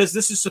 because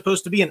this is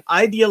supposed to be an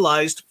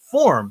idealized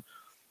form.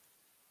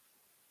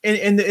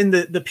 And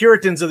the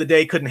Puritans of the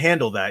day couldn't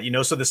handle that,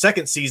 so the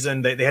second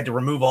season, they had to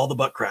remove all the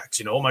butt cracks,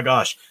 oh my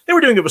gosh. They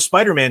were doing it with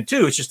Spider-Man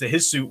too. It's just that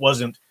his suit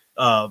wasn't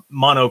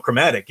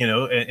monochromatic,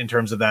 in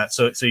terms of that.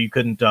 So you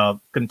couldn't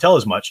tell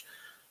as much.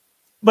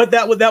 But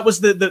that was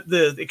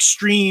the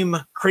extreme,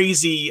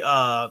 crazy,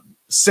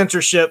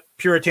 censorship,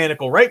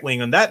 puritanical right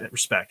wing in that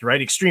respect,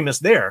 right? Extremists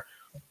there.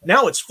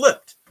 Now it's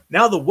flipped.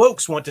 Now the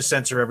wokes want to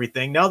censor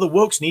everything. Now the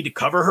wokes need to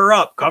cover her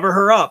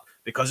up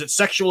because it's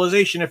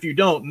sexualization if you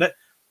don't.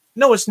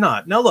 No, it's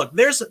not. Now look,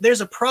 there's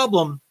a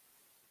problem.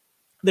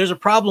 There's a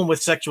problem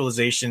with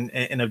sexualization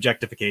and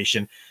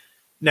objectification.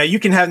 Now you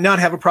can not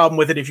have a problem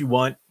with it if you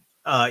want.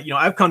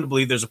 I've come to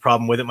believe there's a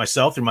problem with it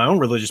myself through my own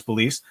religious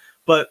beliefs.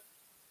 But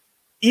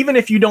even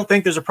if you don't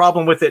think there's a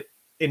problem with it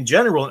in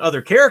general and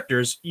other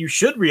characters, you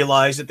should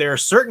realize that there are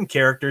certain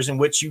characters in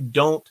which you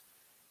don't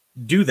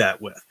do that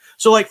with.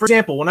 So like, for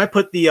example, when I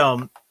put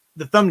the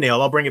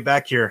thumbnail, I'll bring it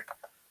back here.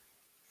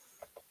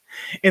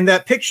 In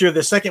that picture,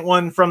 the second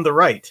one from the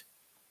right,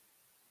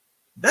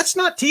 that's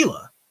not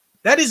Tila.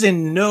 That is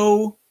in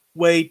no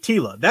way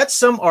Tila. That's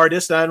some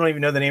artist. I don't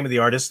even know the name of the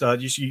artist.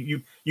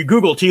 You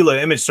Google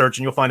Tila image search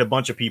and you'll find a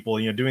bunch of people,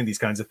 doing these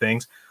kinds of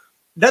things.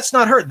 That's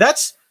not her.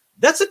 That's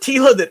a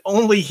Tila that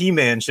only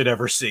He-Man should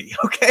ever see.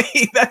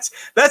 Okay,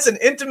 that's an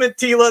intimate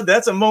Tila.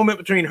 That's a moment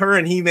between her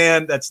and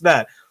He-Man. That's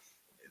that.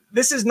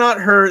 This is not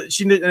her.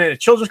 She in a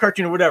children's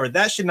cartoon or whatever.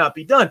 That should not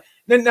be done.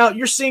 Then now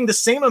you're seeing the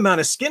same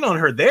amount of skin on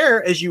her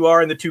there as you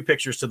are in the two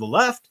pictures to the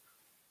left.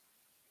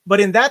 But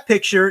in that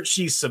picture,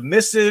 she's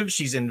submissive.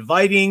 She's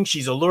inviting.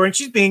 She's alluring.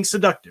 She's being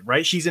seductive,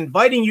 right? She's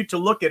inviting you to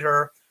look at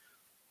her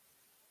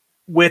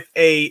with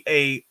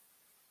a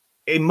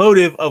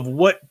motive of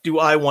what do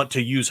I want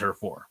to use her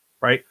for,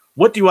 right?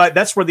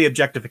 That's where the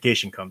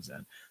objectification comes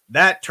in.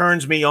 That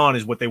turns me on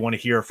is what they want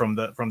to hear from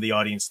the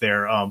audience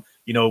there.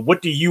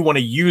 What do you want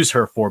to use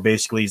her for,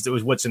 basically, is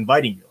what's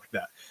inviting you like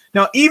that.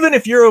 Now, even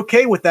if you're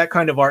okay with that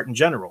kind of art in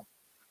general,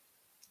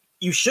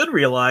 you should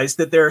realize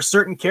that there are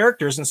certain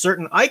characters and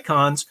certain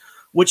icons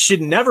which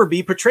should never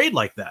be portrayed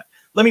like that.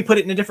 Let me put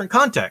it in a different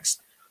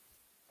context.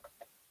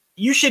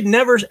 You should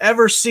never,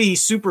 ever see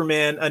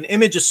Superman, an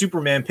image of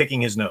Superman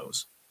picking his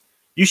nose.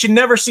 You should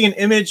never see an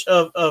image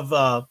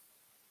of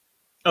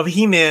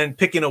He-Man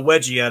picking a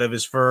wedgie out of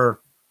his fur,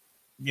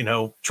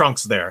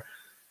 trunks there.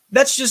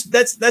 That's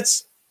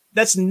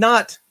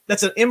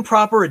an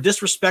improper or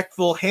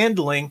disrespectful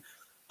handling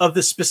of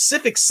the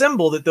specific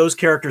symbol that those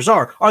characters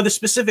are the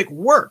specific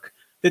work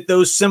that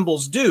those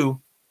symbols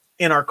do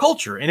in our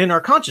culture and in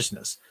our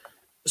consciousness.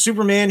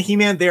 Superman,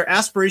 He-Man, they're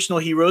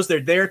aspirational heroes. They're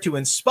there to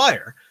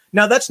inspire.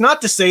 Now, that's not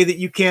to say that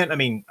you can't, I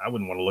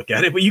wouldn't want to look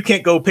at it, but you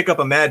can't go pick up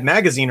a Mad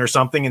magazine or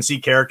something and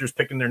see characters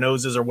picking their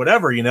noses or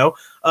whatever,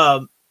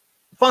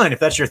 fine, if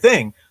that's your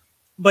thing.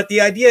 But the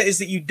idea is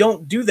that you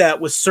don't do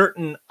that with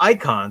certain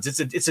icons.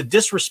 It's a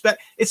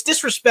disrespect. It's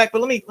disrespect,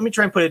 but let me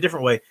try and put it a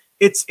different way.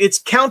 It's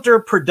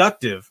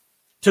counterproductive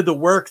to the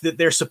work that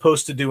they're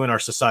supposed to do in our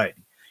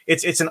society.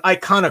 It's an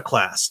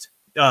iconoclast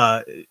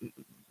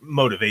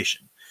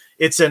motivation.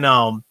 It's a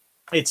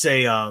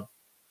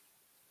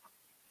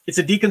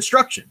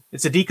deconstruction.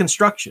 It's a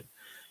deconstruction.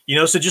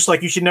 So just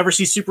like you should never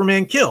see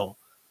Superman kill.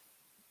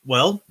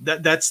 Well,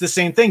 that's the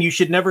same thing. You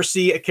should never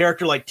see a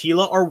character like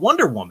Tila or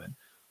Wonder Woman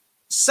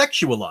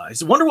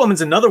sexualized. Wonder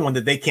Woman's another one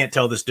that they can't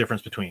tell this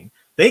difference between.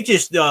 They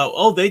just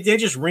they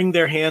just wring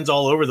their hands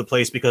all over the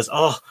place because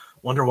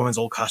Wonder Woman's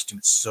old costume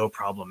is so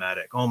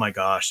problematic. Oh my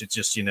gosh, it's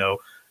just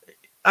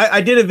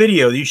I did a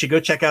video that you should go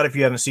check out if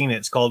you haven't seen it.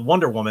 It's called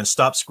Wonder Woman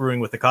Stop Screwing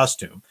with the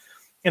Costume,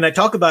 and I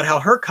talk about how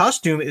her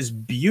costume is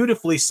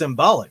beautifully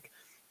symbolic.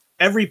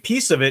 Every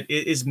piece of it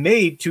is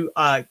made to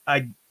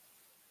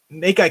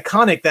make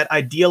iconic that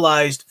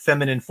idealized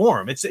feminine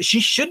form.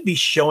 She should be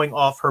showing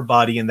off her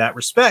body in that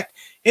respect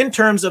in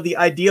terms of the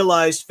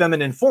idealized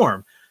feminine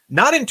form,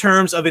 not in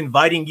terms of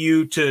inviting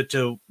you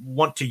to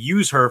want to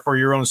use her for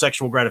your own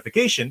sexual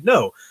gratification.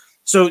 No,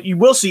 So you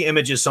will see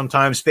images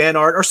sometimes, fan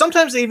art, or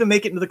sometimes they even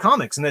make it into the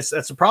comics, and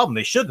that's a problem.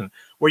 They shouldn't,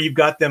 where you've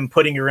got them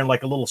putting her in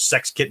like a little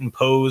sex kitten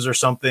pose or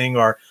something,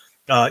 or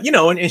you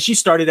know, and she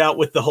started out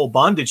with the whole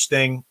bondage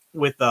thing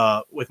with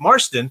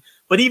Marston,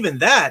 but even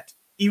that,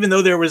 even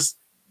though there's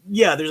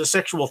a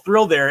sexual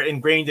thrill there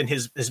ingrained in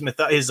his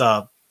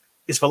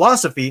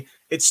philosophy,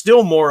 it's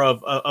still more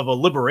of a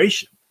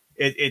liberation.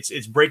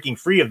 It's breaking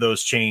free of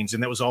those chains,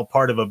 and that was all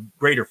part of a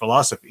greater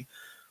philosophy.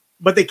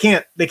 But they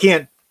can't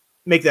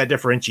make that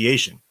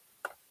differentiation.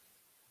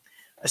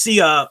 I see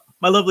my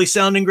lovely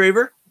sound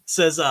engraver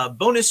says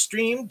bonus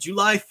stream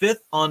July 5th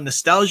on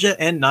nostalgia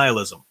and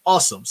nihilism.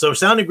 Awesome. So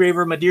sound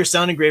engraver, my dear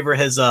sound engraver,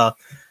 has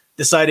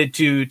decided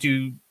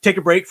to take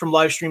a break from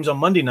live streams on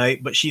Monday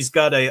night, but she's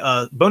got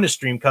a bonus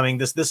stream coming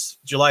this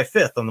July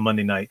 5th on the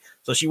Monday night.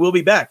 So she will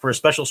be back for a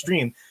special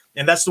stream.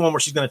 And that's the one where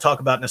she's going to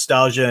talk about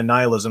nostalgia and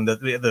nihilism,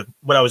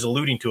 what I was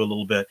alluding to a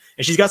little bit.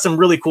 And she's got some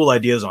really cool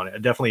ideas on it. I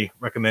definitely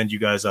recommend you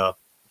guys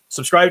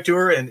subscribe to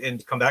her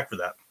and come back for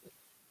that.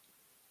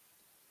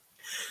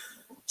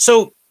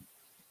 So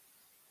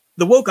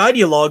the woke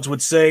ideologues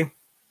would say,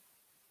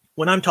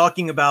 when I'm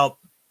talking about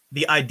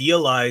the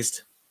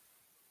idealized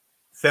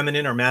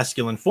feminine or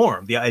masculine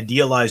form, the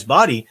idealized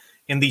body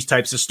in these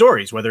types of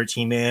stories, whether it's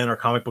He-Man or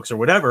comic books or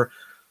whatever,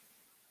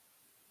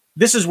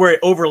 this is where it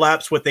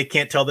overlaps what they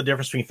can't tell the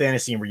difference between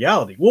fantasy and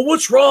reality. Well,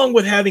 what's wrong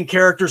with having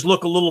characters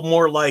look a little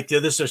more like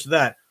this or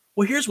that?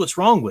 Well, here's what's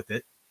wrong with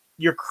it.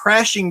 You're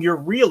crashing your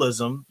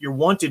realism, your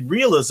wanted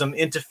realism,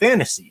 into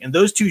fantasy, and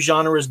those two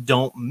genres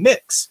don't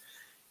mix.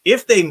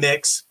 If they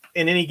mix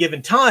in any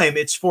given time,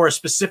 it's for a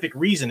specific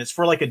reason. It's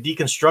for like a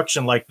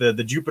deconstruction, like the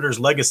Jupiter's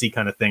Legacy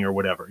kind of thing or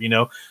whatever, you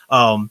know,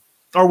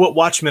 or what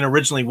Watchmen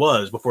originally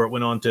was before it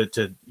went on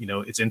to you know,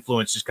 its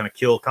influence just kind of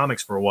kill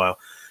comics for a while.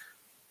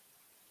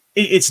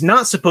 It's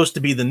not supposed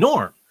to be the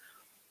norm.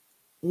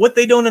 What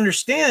they don't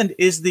understand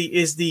is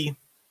the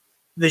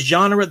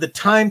genre, the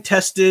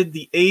time-tested,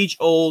 the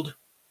age-old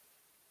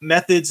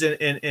methods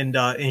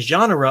and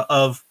genre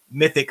of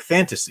mythic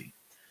fantasy.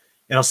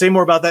 And I'll say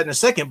more about that in a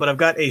second, but I've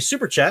got a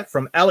super chat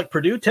from Alec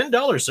Purdue,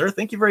 $10, sir.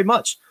 Thank you very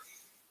much.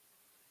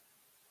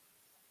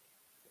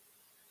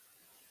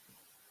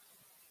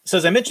 It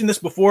says, I mentioned this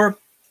before,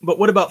 but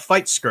what about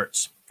fight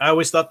skirts? I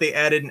always thought they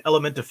added an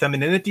element of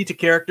femininity to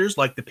characters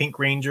like the Pink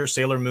Ranger,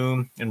 Sailor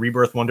Moon, and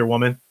Rebirth Wonder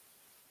Woman.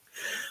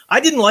 I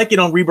didn't like it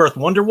on Rebirth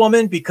Wonder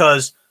Woman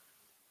because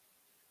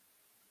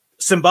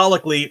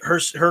symbolically her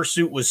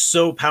suit was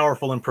so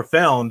powerful and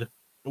profound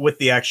with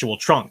the actual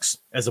trunks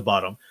as a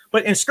bottom.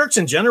 But in skirts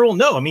in general,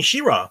 no. I mean,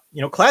 She-Ra,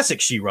 you know,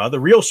 classic She-Ra, the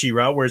real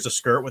She-Ra wears a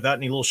skirt without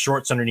any little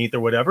shorts underneath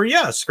or whatever.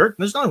 Yeah, a skirt.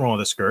 There's nothing wrong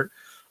with a skirt.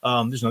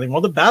 There's nothing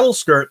wrong with the battle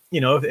skirt,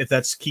 you know, if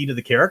that's key to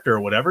the character or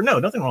whatever. No,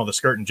 nothing wrong with the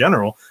skirt in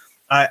general.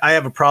 I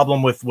have a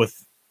problem with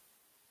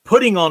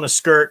putting a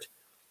skirt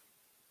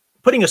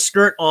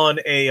on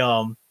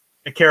a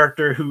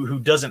character who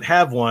doesn't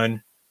have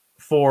one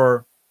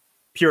for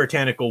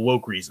puritanical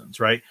woke reasons,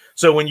 right?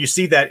 So when you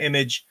see that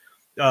image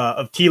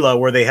of Tila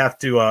where they have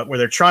to where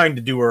they're trying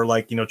to do her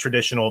like, you know,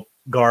 traditional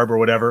garb or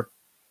whatever,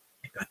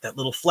 got that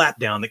little flap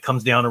down that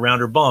comes down around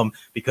her bum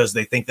because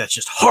they think that's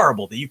just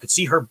horrible, that you could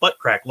see her butt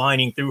crack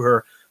lining through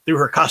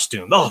her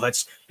costume. Oh,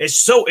 it's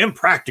so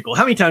impractical.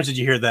 How many times did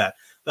you hear that?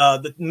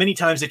 Many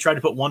times they tried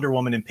to put Wonder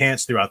Woman in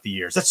pants throughout the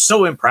years. That's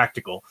so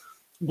impractical.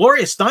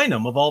 Gloria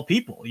Steinem, of all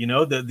people, you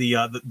know,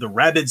 the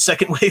rabid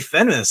second wave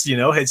feminist, you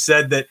know, had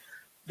said that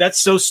that's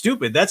so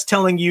stupid. That's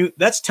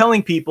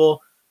telling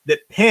people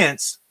that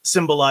pants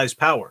symbolize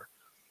power.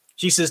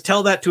 She says,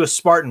 tell that to a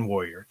Spartan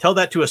warrior. Tell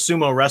that to a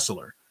sumo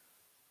wrestler.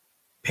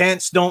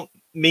 Pants don't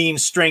mean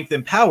strength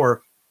and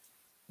power.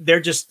 They're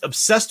just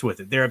obsessed with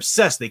it. They're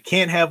obsessed. They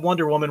can't have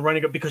Wonder Woman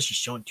running up because she's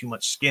showing too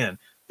much skin.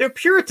 They're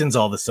Puritans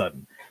all of a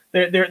sudden.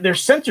 They're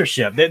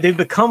censorship. They've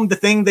become the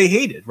thing they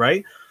hated,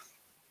 right?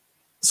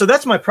 So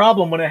that's my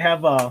problem when I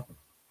have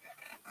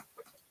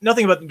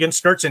nothing against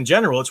skirts in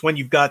general. It's when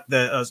you've got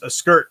a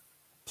skirt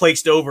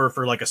placed over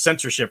for like a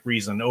censorship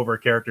reason over a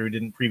character who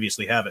didn't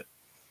previously have it.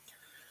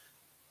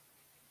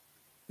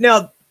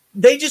 Now,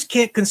 they just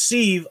can't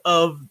conceive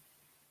of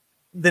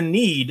the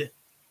need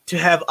to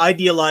have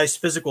idealized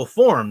physical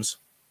forms.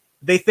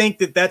 They think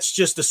that that's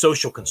just a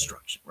social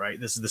construction, right?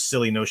 This is the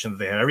silly notion that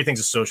they have. Everything's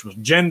a social,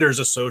 gender's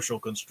a social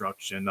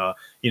construction.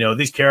 You know,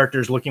 these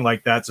characters looking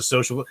like that's a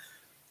social.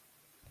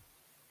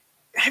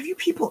 Have you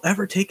people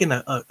ever taken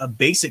a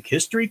basic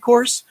history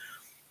course?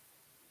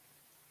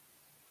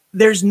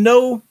 It's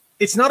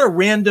not a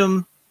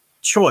random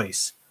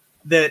choice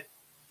that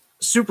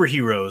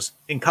superheroes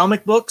in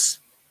comic books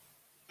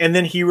and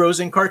then heroes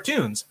in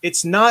cartoons.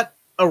 It's not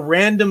a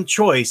random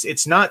choice.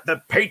 It's not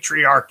the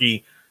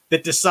patriarchy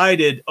that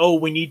decided, oh,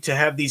 we need to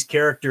have these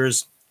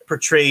characters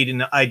portrayed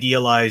in an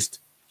idealized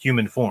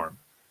human form.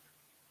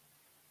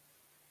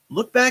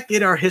 Look back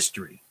at our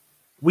history.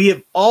 We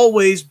have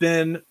always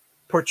been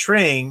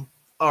portraying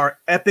our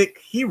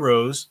epic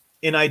heroes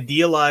in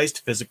idealized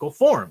physical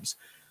forms.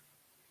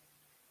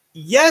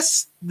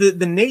 Yes, the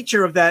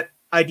nature of that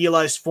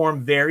idealized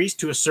form varies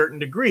to a certain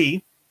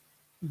degree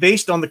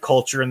based on the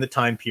culture and the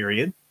time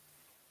period.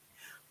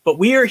 But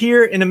we are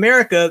here in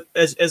America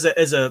as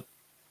a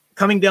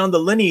coming down the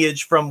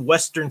lineage from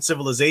Western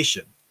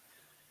civilization.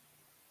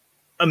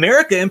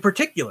 America in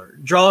particular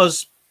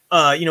draws,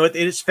 at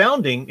its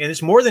founding, and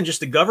it's more than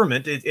just a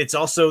government. It's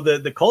also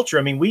the culture.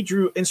 I mean, we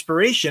drew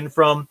inspiration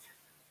from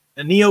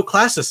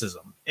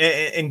neoclassicism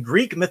and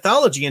Greek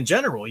mythology in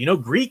general.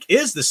 Greek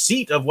is the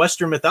seat of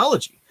Western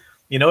mythology.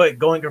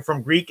 Going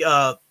from Greek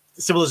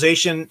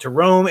civilization to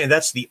Rome, and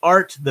that's the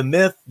art, the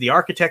myth, the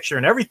architecture,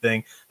 and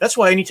everything. That's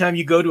why anytime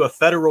you go to a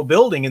federal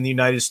building in the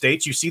United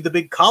States, you see the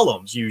big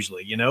columns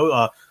usually.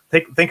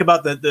 Think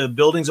about the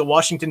buildings of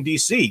Washington,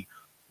 D.C.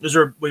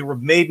 We were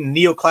made in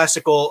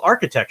neoclassical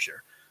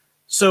architecture.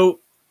 So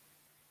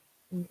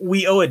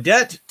we owe a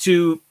debt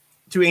to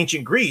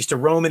ancient Greece, to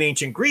Rome and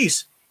ancient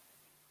Greece.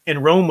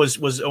 And Rome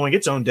was owing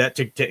its own debt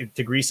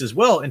to Greece as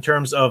well in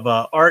terms of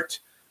art,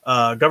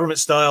 government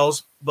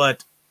styles,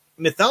 but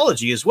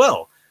mythology as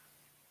well.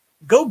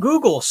 Go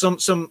Google some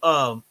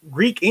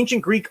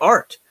ancient Greek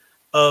art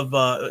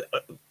of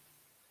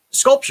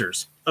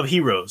sculptures of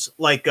heroes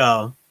like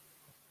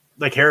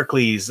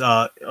Heracles,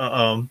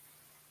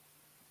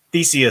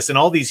 Theseus, and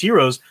all these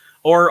heroes,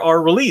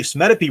 or reliefs,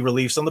 metope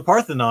reliefs on the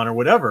Parthenon or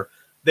whatever.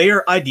 They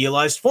are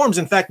idealized forms.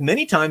 In fact,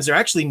 many times they're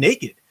actually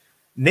naked.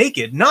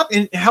 Not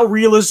in how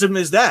realism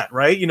is that,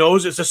 right?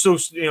 It's just so,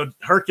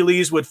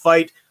 Hercules would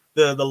fight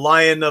the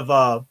lion of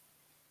the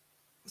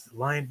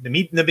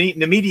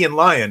Median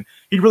lion.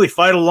 He'd really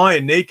fight a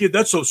lion naked.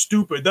 That's so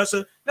stupid.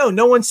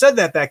 No one said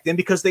that back then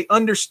because they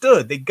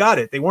understood. They got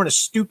it. They weren't a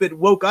stupid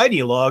woke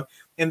ideologue,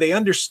 and they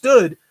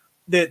understood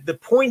that the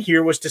point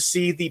here was to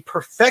see the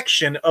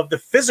perfection of the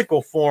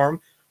physical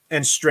form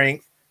and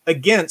strength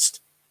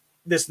against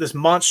this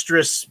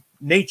monstrous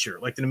nature,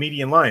 like the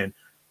Nemedian lion.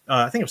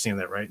 I think I'm saying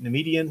that right.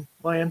 Nemedian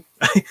lion.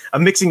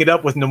 I'm mixing it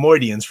up with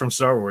Nemoidians from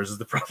Star Wars is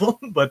the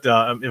problem. But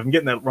if I'm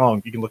getting that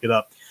wrong, you can look it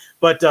up.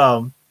 But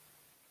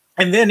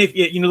and then if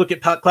you look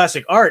at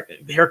classic art,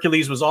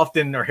 Hercules was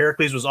often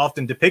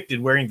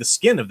depicted wearing the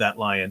skin of that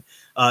lion,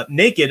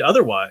 naked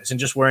otherwise, and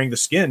just wearing the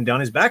skin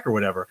down his back or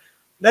whatever.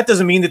 That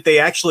doesn't mean that they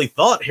actually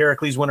thought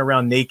Heracles went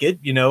around naked,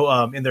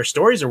 in their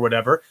stories or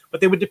whatever,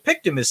 but they would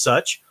depict him as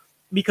such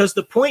because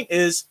the point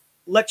is,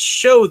 let's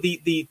show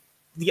the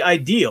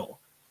ideal,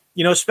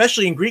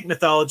 especially in Greek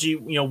mythology,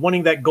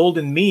 wanting that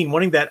golden mean,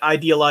 wanting that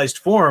idealized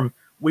form.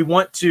 We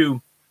want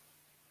to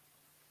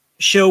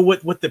show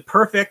what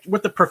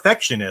the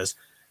perfection is.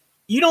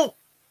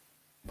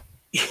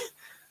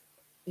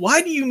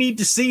 Why do you need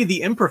to see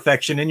the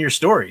imperfection in your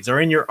stories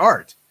or in your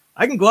art?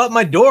 I can go out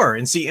my door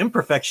and see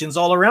imperfections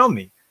all around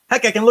me.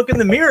 Heck, I can look in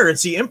the mirror and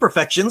see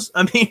imperfections.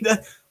 I mean,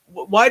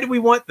 why do we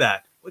want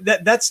that?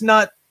 That's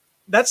not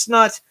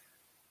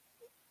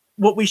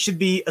what we should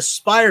be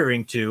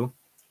aspiring to,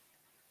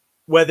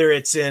 whether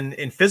it's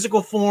in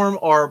physical form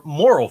or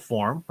moral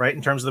form, right?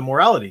 In terms of the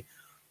morality.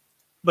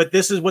 But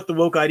this is what the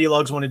woke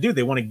ideologues want to do.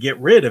 They want to get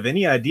rid of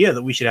any idea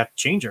that we should have to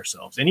change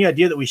ourselves, any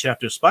idea that we should have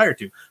to aspire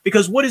to.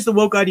 Because what is the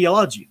woke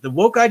ideology? The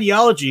woke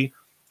ideology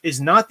is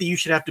not that you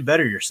should have to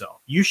better yourself.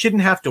 You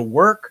shouldn't have to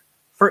work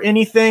for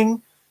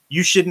anything.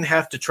 You shouldn't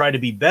have to try to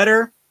be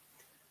better.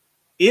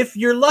 If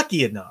you're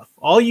lucky enough,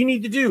 all you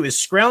need to do is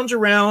scrounge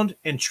around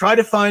and try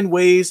to find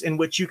ways in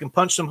which you can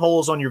punch some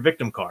holes on your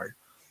victim card.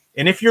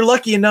 And if you're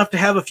lucky enough to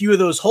have a few of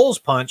those holes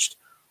punched,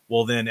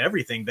 well, then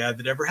everything bad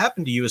that ever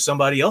happened to you is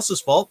somebody else's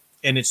fault,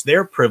 and it's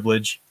their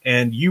privilege,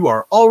 and you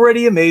are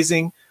already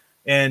amazing,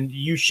 and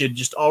you should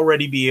just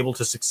already be able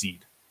to succeed.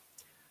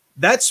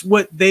 That's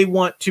what they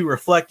want to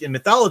reflect in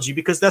mythology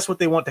because that's what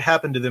they want to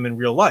happen to them in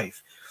real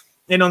life.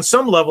 And on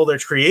some level, they're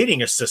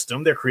creating a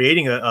system. They're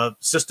creating a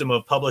system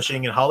of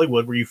publishing in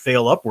Hollywood where you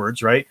fail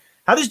upwards, right?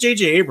 How does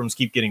J.J. Abrams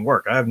keep getting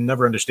work? I have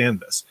never understand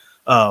this.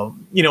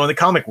 In the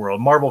comic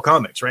world, Marvel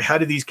Comics, right? How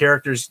do these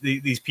characters,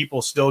 these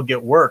people still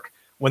get work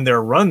when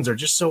their runs are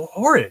just so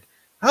horrid?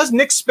 How's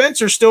Nick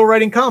Spencer still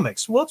writing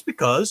comics? Well, it's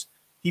because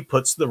he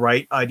puts the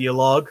right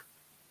ideologue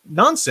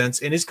nonsense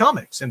in his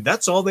comics, and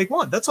that's all they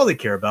want. That's all they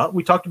care about.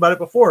 We talked about it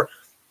before.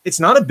 It's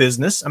not a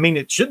business. I mean,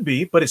 it should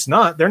be, but it's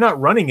not. They're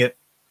not running it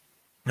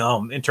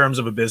in terms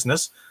of a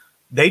business.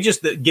 They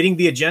just getting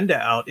the agenda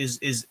out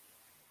is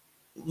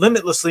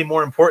limitlessly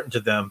more important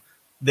to them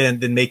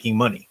than making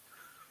money.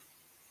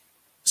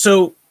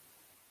 So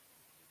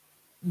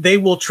they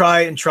will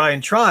try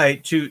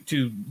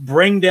to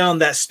bring down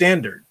that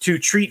standard, to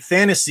treat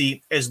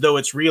fantasy as though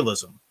it's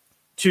realism,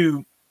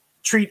 to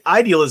treat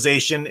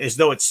idealization as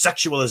though it's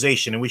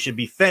sexualization, and we should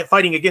be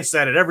fighting against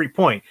that at every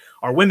point.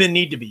 Our women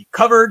need to be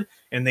covered,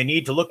 and they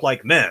need to look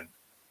like men.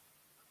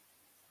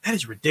 That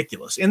is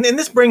ridiculous. And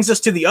this brings us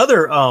to the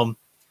other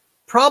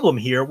problem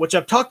here, which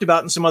I've talked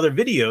about in some other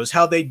videos,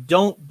 how they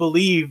don't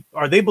believe,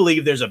 or they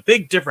believe there's a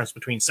big difference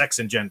between sex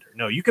and gender.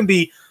 No, you can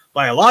be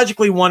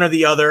biologically one or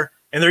the other,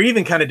 and they're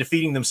even kind of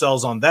defeating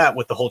themselves on that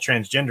with the whole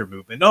transgender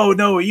movement.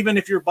 No, even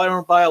if you're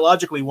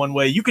biologically one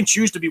way, you can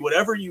choose to be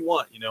whatever you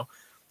want,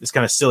 This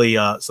kind of silly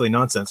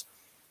nonsense.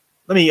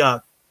 Let me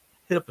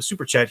hit up a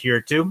super chat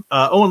here too.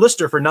 Owen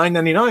Lister for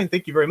 $9.99.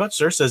 Thank you very much,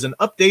 sir. Says an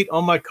update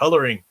on my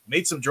coloring.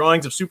 Made some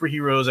drawings of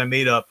superheroes I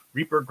made up.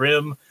 Reaper,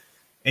 Grimm,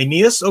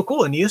 Aeneas. Oh,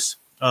 cool, Aeneas.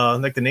 I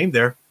like the name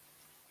there.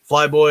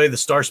 Flyboy, the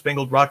Star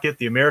Spangled Rocket,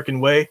 the American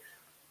Way.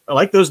 I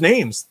like those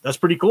names. That's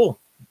pretty cool.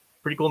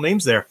 Pretty cool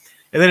names there.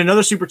 And then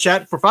another super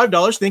chat for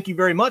 $5. Thank you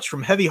very much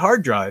from Heavy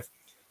Hard Drive.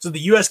 So the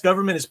U.S.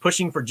 government is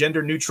pushing for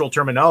gender neutral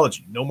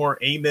terminology. No more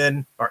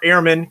amen or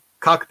airmen,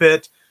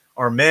 cockpit,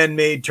 or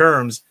man-made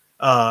terms.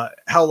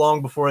 How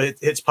long before it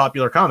hits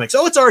popular comics?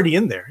 Oh, it's already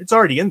in there. It's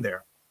already in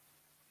there.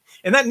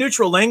 And that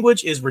neutral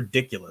language is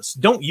ridiculous.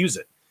 Don't use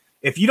it.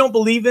 If you don't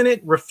believe in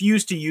it,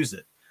 refuse to use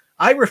it.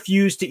 I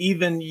refuse to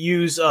even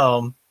use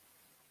I'm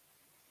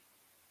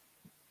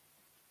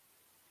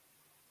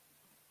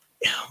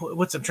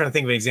trying to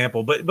think of an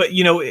example, but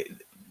you know,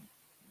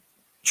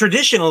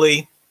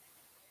 traditionally,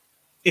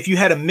 if you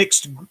had a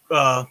mixed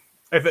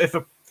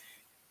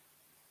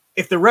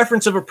if the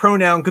reference of a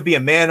pronoun could be a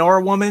man or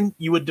a woman,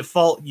 you would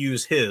default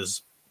use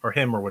his or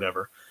him or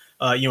whatever.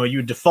 You know, you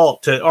would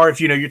default to, or if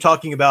you know you're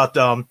talking about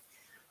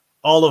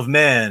all of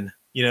man,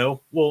 you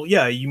know, well,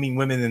 yeah, you mean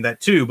women in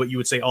that too, but you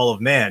would say all of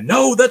man.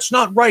 No, that's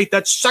not right.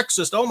 That's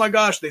sexist. Oh my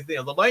gosh,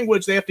 the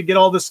language, they have to get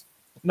all this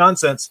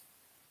nonsense.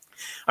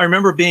 I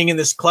remember being in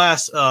this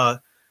class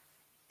that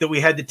we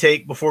had to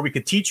take before we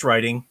could teach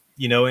writing,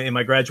 you know, in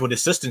my graduate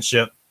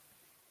assistantship.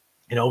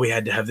 You know, we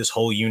had to have this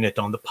whole unit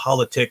on the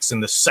politics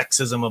and the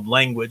sexism of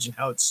language and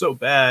how it's so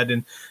bad.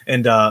 And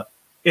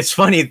it's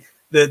funny,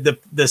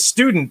 the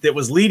student that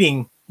was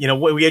leading, you know,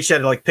 we each had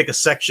to like pick a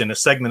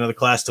segment of the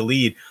class to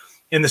lead.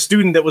 And the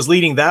student that was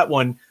leading that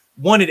one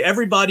wanted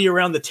everybody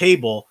around the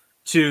table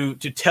to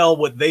tell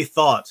what they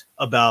thought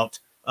about,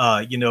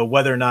 you know,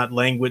 whether or not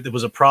language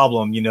was a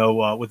problem, you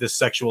know, with this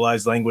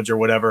sexualized language or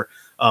whatever,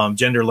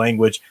 gender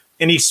language.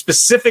 And he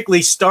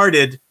specifically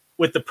started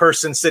with the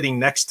person sitting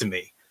next to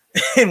me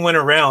and went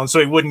around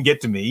so he wouldn't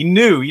get to me. He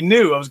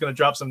knew I was going to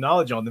drop some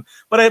knowledge on them,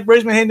 but I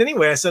raised my hand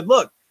anyway. I said,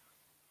 look,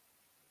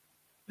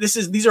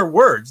 these are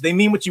words. They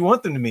mean what you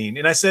want them to mean.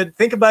 And I said,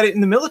 think about it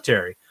in the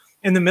military.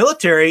 In the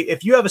military,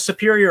 if you have a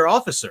superior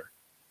officer,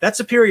 that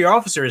superior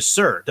officer is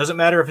sir. Doesn't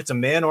matter if it's a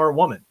man or a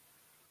woman.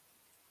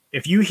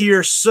 If you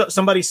hear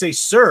somebody say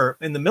sir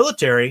in the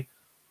military,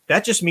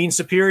 that just means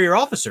superior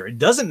officer. It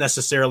doesn't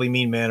necessarily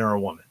mean man or a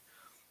woman.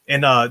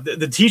 And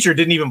the teacher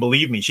didn't even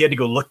believe me. She had to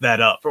go look that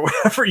up or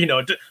whatever, you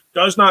know,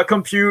 does not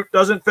compute,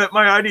 doesn't fit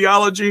my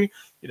ideology.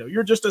 You know,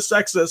 you're just a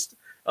sexist,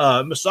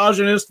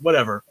 misogynist,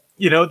 whatever.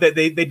 You know, that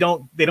they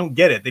don't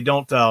get it. They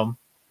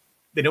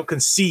don't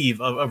conceive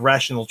of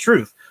rational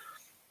truth.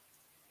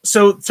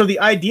 So the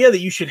idea that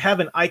you should have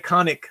an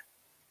iconic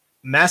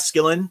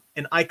masculine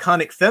and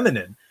iconic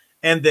feminine,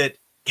 and that,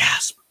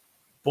 gasp,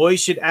 boys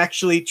should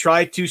actually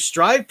try to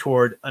strive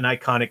toward an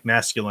iconic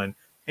masculine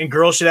and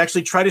girls should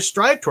actually try to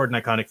strive toward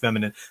an iconic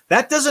feminine.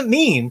 That doesn't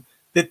mean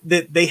that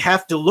they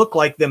have to look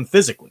like them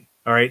physically.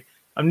 All right.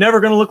 I'm never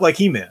going to look like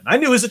He-Man. I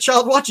knew as a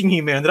child watching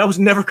He-Man that I was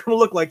never going to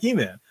look like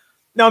He-Man.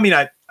 Now, I mean,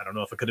 I don't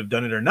know if I could have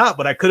done it or not,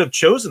 but I could have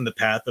chosen the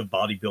path of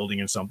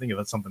bodybuilding or something if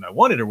that's something I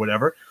wanted or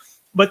whatever.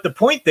 But the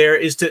point there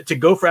is to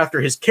go after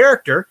his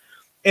character.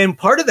 And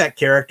part of that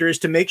character is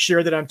to make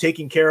sure that I'm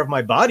taking care of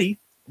my body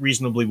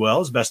reasonably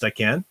well, as best I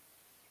can.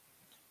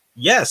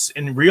 Yes,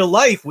 in real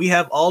life, we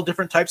have all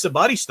different types of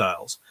body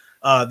styles.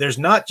 There's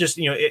not just,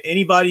 you know,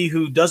 anybody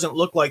who doesn't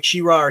look like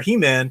She-Ra or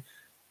He-Man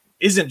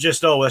isn't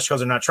just, oh, that's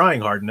because they're not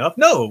trying hard enough.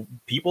 No,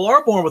 people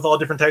are born with all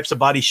different types of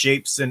body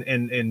shapes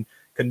and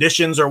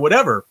conditions or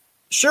whatever.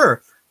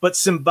 Sure. But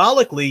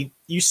symbolically,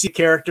 you see a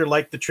character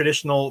like the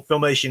traditional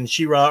Filmation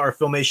She-Ra or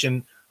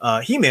Filmation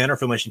He-Man or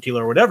Filmation Teela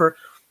or whatever,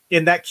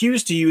 and that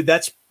cues to you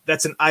that's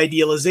an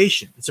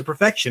idealization. It's a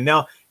perfection.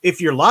 Now, if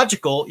you're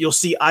logical, you'll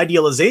see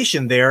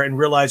idealization there and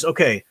realize,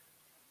 okay,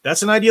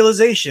 that's an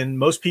idealization.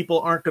 Most people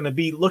aren't going to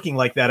be looking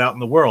like that out in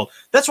the world.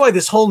 That's why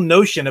this whole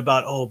notion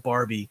about, oh,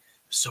 Barbie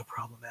is so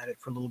problematic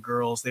for little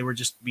girls. They were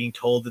just being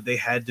told that they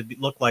had to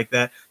look like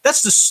that.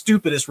 That's the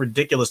stupidest,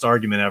 ridiculous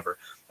argument ever.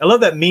 I love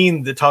that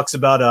meme that talks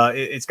about,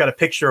 it's got a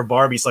picture of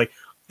Barbie. It's like,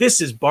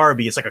 this is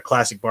Barbie. It's like a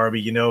classic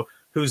Barbie, you know,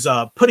 who's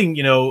putting,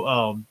 you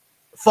know,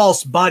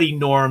 false body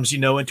norms, you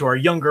know, into our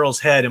young girl's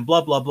head and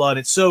blah, blah, blah. And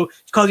it's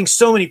causing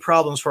so many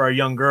problems for our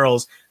young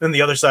girls. And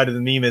the other side of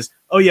the meme is,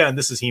 oh yeah, and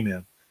this is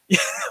He-Man. You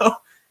know,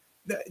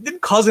 that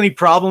didn't cause any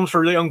problems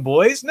for young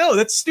boys. No,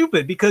 that's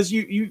stupid, because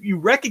you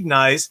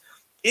recognize,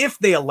 if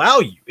they allow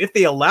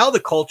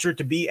the culture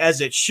to be as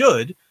it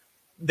should,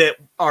 that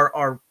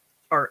our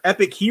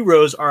epic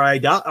heroes are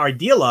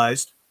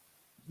idealized,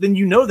 then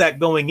you know that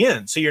going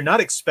in. So you're not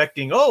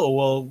expecting, oh,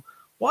 well,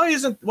 why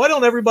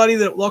don't everybody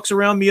that walks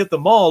around me at the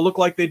mall look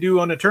like they do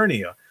on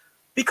Eternia?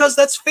 Because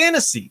that's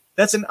fantasy.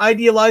 That's an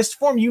idealized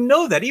form. You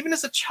know that. Even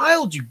as a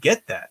child, you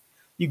get that.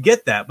 You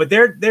get that. But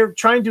they're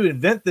trying to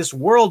invent this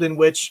world in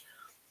which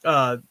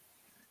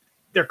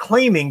they're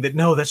claiming that,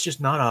 no, that's just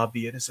not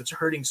obvious. It's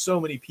hurting so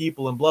many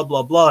people and blah,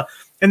 blah, blah.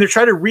 And they're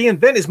trying to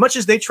reinvent, as much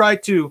as they try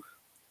to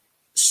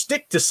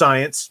stick to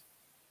science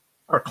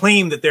or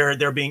claim that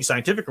they're being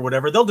scientific or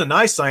whatever, they'll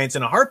deny science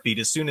in a heartbeat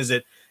as soon as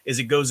it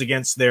goes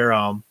against their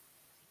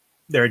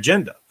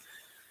agenda.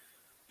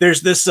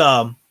 There's this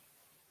one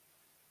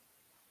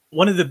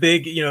of the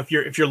big, you know,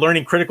 if you're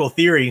learning critical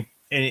theory,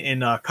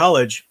 in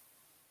college,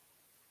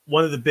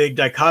 one of the big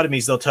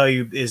dichotomies they'll tell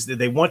you is that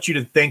they want you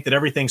to think that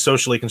everything's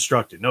socially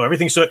constructed. No,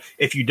 everything's so.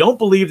 If you don't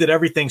believe that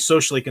everything's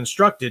socially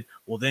constructed,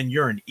 well, then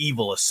you're an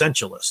evil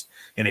essentialist.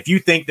 And if you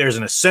think there's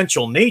an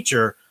essential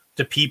nature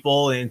to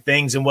people and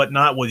things and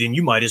whatnot, well, then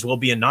you might as well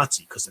be a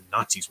Nazi, because the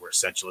Nazis were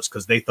essentialists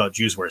because they thought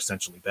Jews were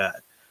essentially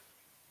bad.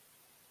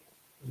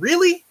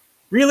 Really?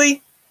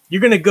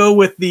 You're going to go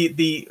with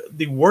the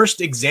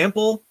worst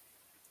example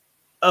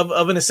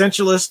of an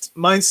essentialist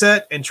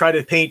mindset and try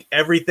to paint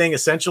everything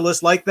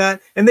essentialist like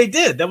that? And they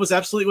did. That was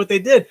absolutely what they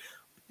did.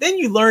 Then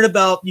you learn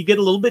about, you get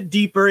a little bit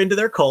deeper into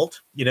their cult,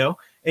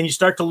 and you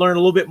start to learn a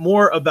little bit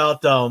more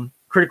about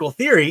critical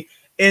theory,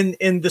 and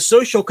the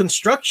social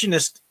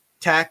constructionist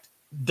tact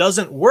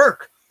doesn't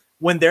work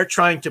when they're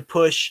trying to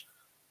push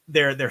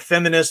their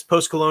feminist,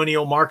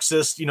 post-colonial,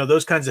 Marxist,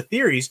 those kinds of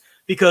theories,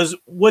 because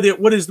what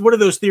are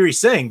those theories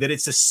saying? That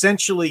it's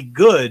essentially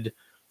good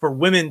for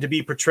women to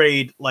be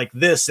portrayed like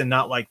this and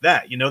not like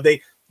that.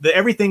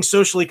 Everything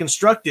socially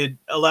constructed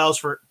allows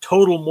for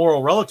total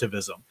moral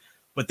relativism,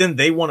 but then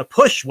they want to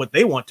push what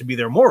they want to be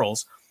their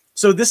morals.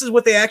 So this is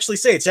what they actually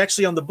say. It's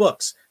actually on the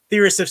books.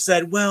 Theorists have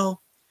said,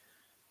 well,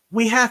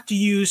 we have to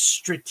use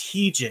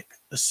strategic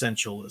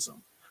essentialism.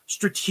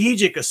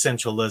 Strategic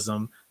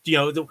essentialism,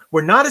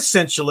 we're not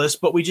essentialists,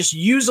 but we just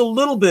use a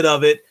little bit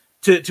of it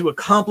to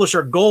accomplish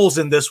our goals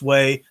in this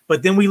way,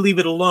 but then we leave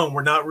it alone.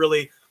 We're not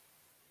really...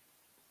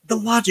 The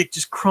logic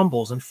just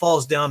crumbles and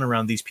falls down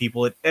around these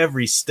people at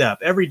every step,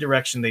 every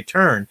direction they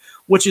turn,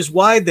 which is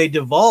why they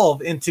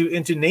devolve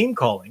into name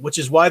calling, which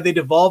is why they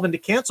devolve into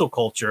cancel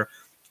culture.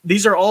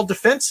 These are all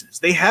defenses.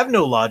 They have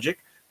no logic.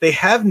 They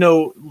have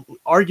no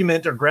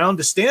argument or ground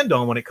to stand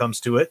on when it comes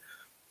to it.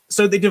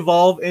 So they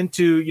devolve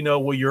into,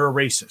 well, you're a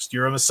racist,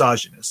 you're a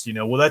misogynist,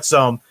 well, that's,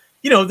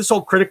 this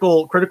whole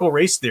critical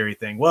race theory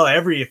thing. Well,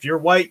 if you're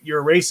white,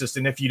 you're a racist.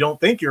 And if you don't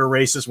think you're a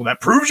racist, well,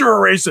 that proves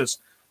you're a racist.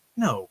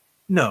 No,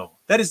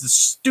 that is the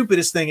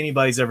stupidest thing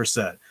anybody's ever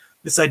said.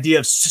 This idea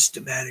of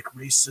systematic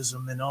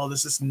racism and all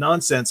this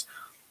nonsense.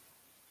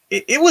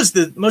 It was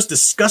the most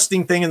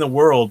disgusting thing in the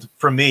world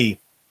for me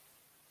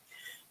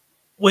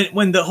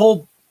when the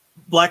whole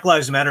Black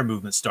Lives Matter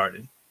movement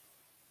started.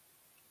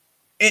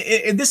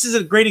 And this is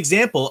a great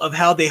example of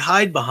how they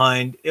hide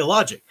behind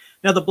illogic.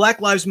 Now, the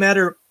Black Lives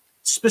Matter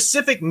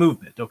specific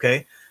movement,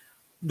 okay,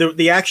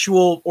 the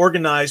actual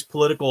organized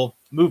political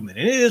movement,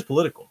 and it is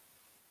political.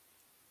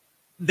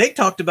 They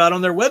talked about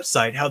on their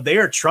website how they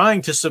are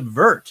trying to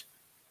subvert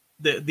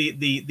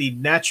the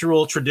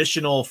natural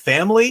traditional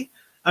family.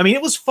 I mean,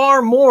 it was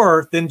far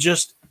more than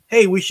just,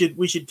 hey, we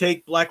should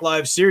take Black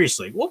lives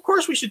seriously. Well, of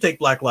course we should take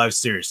Black lives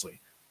seriously.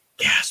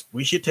 Yes,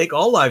 we should take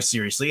all lives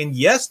seriously. And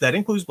yes, that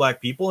includes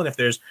Black people. And if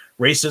there's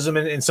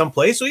racism in some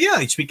place, so yeah,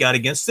 I'd speak out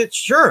against it.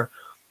 Sure.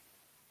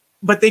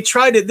 But they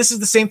tried it. This is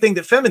the same thing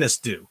that feminists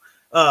do.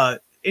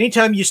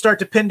 Anytime you start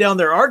to pin down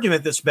their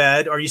argument that's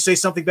bad, or you say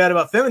something bad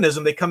about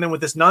feminism, they come in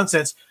with this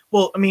nonsense.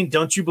 Well, I mean,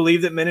 don't you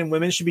believe that men and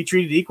women should be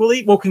treated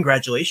equally? Well,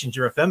 congratulations,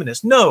 you're a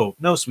feminist. No,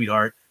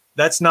 sweetheart.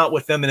 That's not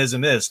what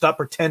feminism is. Stop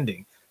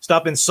pretending.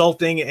 Stop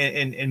insulting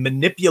and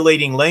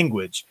manipulating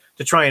language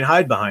to try and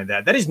hide behind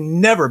that. That has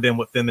never been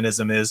what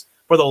feminism is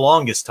for the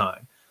longest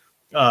time.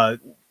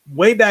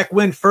 Way back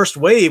when, first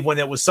wave, when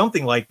it was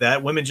something like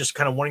that, women just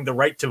kind of wanting the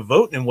right to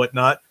vote and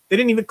whatnot, they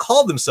didn't even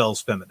call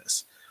themselves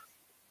feminists.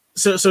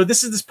 So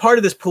this is part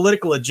of this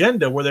political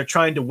agenda where they're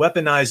trying to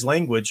weaponize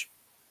language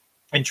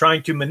and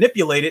trying to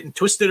manipulate it and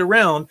twist it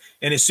around.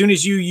 And as soon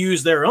as you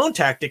use their own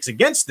tactics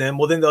against them,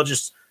 well, then they'll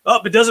just,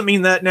 it doesn't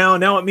mean that now.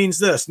 Now it means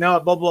this. Now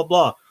blah, blah,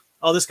 blah.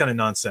 All this kind of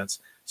nonsense.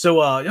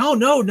 So,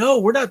 no,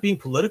 we're not being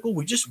political.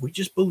 We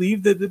just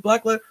believe that the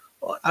Black lives,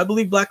 I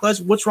believe Black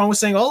lives. What's wrong with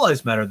saying all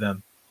lives matter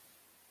then?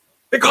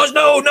 Because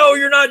no,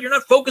 you're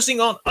not focusing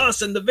on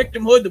us and the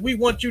victimhood that we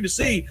want you to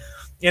see.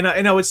 And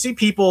I would see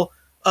people,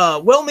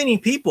 well-meaning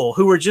people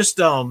who were just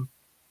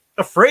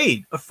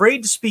afraid to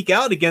speak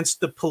out against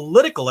the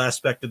political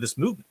aspect of this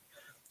movement.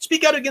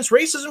 Speak out against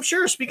racism,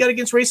 sure. Speak out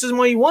against racism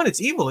all you want.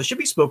 It's evil. It should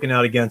be spoken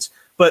out against.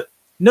 But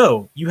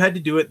no, you had to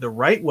do it the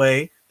right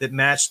way that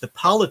matched the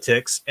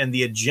politics and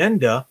the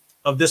agenda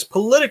of this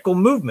political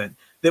movement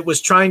that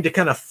was trying to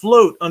kind of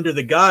float under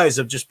the guise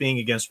of just being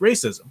against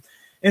racism.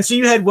 And so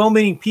you had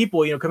well-meaning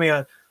people, coming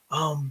out,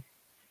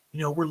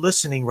 we're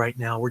listening right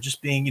now. We're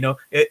just being,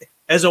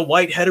 as a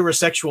white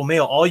heterosexual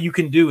male, all you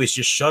can do is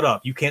just shut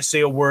up. You can't say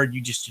a word.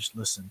 You just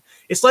listen.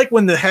 It's like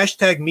when the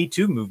hashtag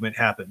MeToo movement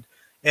happened.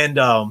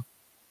 And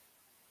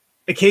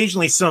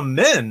occasionally some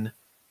men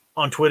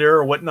on Twitter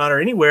or whatnot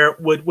or anywhere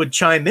would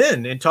chime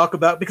in and talk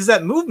about, because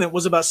that movement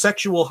was about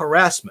sexual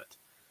harassment.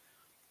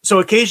 So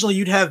occasionally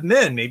you'd have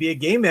men, maybe a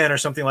gay man or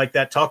something like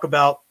that, talk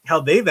about how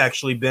they've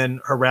actually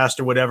been harassed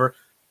or whatever.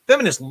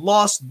 Feminists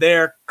lost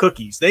their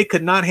cookies. They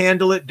could not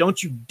handle it.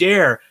 Don't you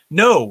dare.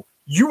 No,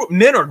 you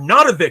men are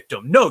not a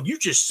victim. No, you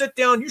just sit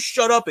down, you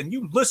shut up, and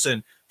you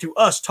listen to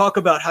us talk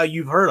about how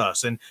you've hurt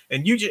us. And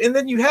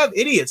then you have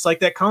idiots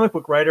like that comic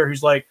book writer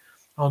who's like,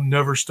 I'll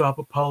never stop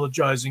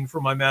apologizing for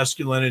my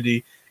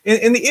masculinity.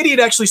 And the idiot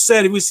actually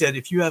said,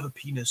 if you have a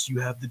penis, you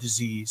have the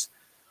disease.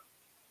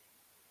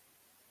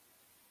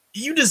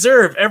 you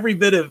deserve every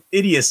bit of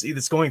idiocy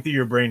that's going through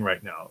your brain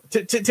right now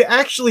to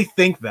actually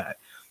think that.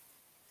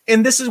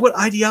 And this is what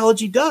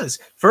ideology does.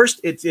 First,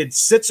 it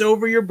sits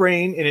over your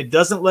brain and it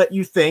doesn't let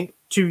you think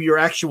to your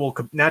actual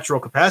natural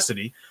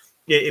capacity.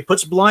 It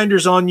puts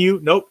blinders on you.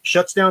 Nope.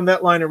 Shuts down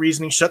that line of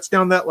reasoning, shuts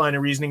down that line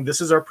of reasoning. This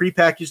is our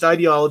prepackaged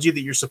ideology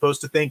that you're supposed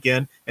to think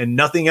in, and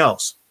nothing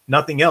else,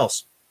 nothing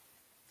else.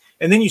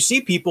 And then you see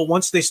people,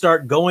 once they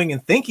start going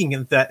and thinking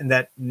in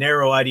that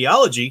narrow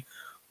ideology,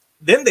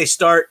 then they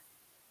start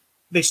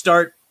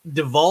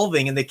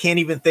devolving, and they can't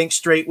even think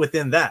straight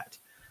within that.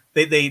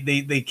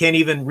 They can't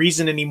even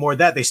reason anymore.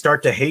 That they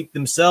start to hate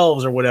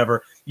themselves or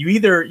whatever. You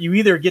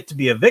either get to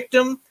be a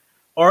victim,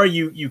 or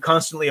you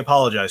constantly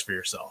apologize for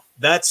yourself.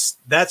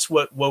 That's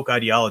what woke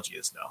ideology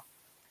is now.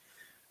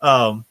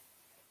 So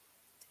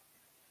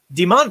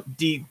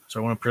I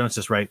want to pronounce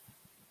this right.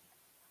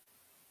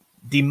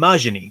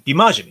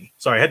 Dimagini.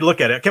 Sorry, I had to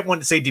look at it. I kept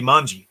wanting to say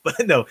Dimanji,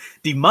 but no,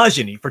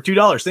 Dimagini for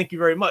 $2. Thank you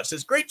very much.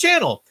 Says great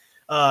channel.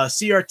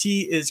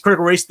 CRT is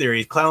critical race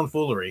theory, clown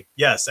foolery.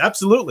 Yes,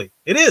 absolutely.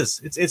 It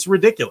is. It's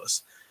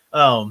ridiculous.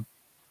 I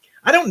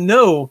don't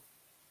know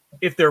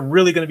if they're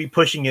really going to be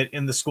pushing it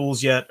in the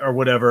schools yet or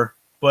whatever,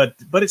 but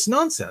it's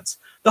nonsense.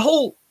 The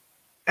whole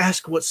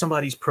ask what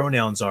somebody's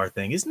pronouns are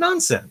thing is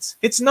nonsense.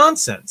 It's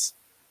nonsense.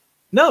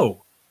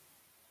 No,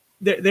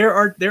 there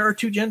are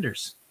two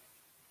genders.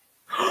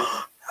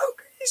 How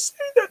can you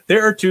say that?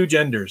 There are two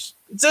genders.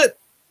 That's it.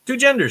 Two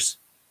genders.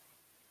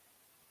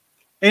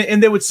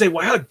 And they would say,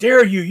 well, how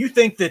dare you? You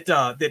think that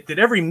that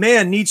every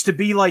man needs to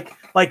be like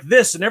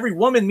this and every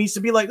woman needs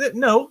to be like that.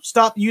 No,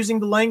 stop using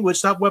the language.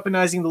 Stop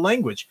weaponizing the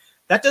language.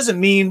 That doesn't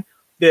mean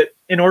that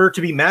in order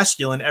to be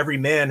masculine, every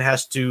man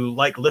has to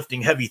like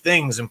lifting heavy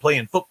things and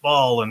playing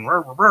football and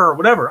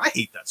whatever. I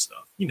hate that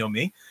stuff. You know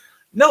me.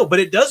 No, but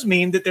it does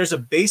mean that there's a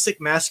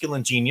basic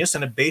masculine genius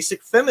and a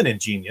basic feminine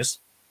genius.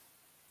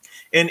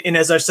 And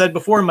as I've said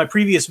before in my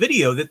previous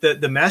video,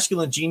 that the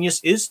masculine genius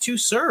is to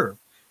serve.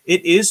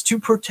 It is to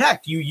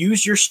protect. You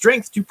use your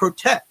strength to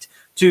protect,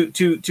 to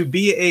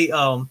be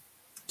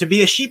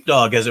a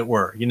sheepdog, as it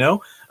were, you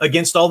know,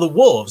 against all the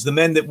wolves, the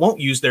men that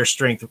won't use their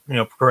strength, you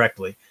know,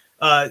 correctly.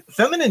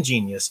 Feminine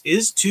genius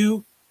is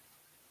to,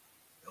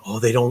 oh,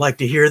 they don't like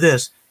to hear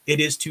this. It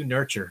is to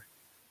nurture.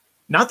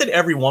 Not that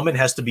every woman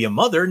has to be a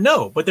mother,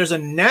 no, but there's a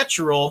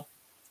natural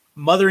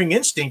mothering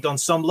instinct on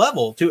some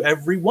level to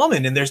every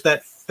woman, and there's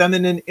that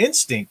feminine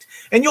instinct.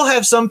 And you'll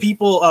have some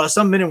people,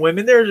 some men and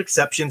women, there's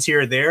exceptions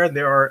here or there, and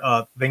there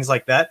are things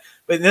like that.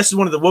 But this is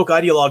one of the woke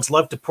ideologues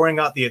love to pouring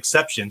out the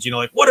exceptions, you know,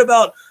 like, what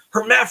about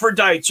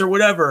hermaphrodites or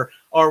whatever?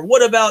 Or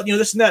what about, you know,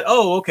 this and that?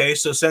 Oh, okay,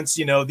 so since,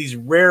 you know, these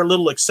rare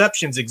little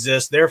exceptions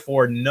exist,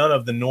 therefore none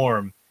of the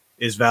norm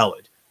is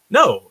valid.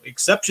 No,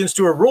 exceptions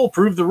to a rule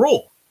prove the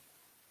rule.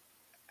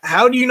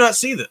 How do you not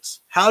see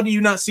this? How do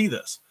you not see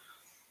this?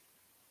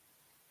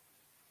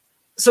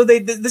 So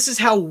this is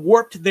how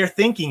warped their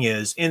thinking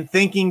is, in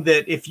thinking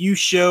that if you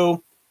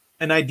show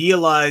an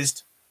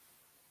idealized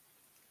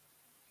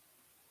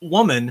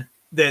woman,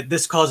 that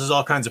this causes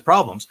all kinds of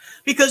problems.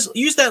 Because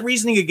use that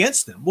reasoning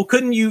against them. Well,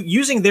 couldn't you,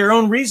 using their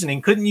own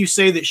reasoning, couldn't you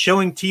say that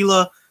showing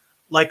Tila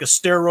like a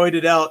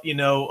steroided out, you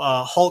know,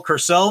 Hulk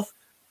herself,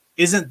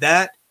 isn't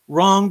that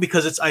wrong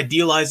because it's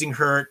idealizing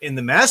her in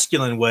the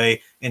masculine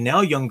way? And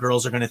now young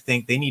girls are going to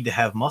think they need to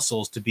have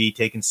muscles to be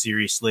taken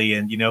seriously.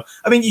 And, you know,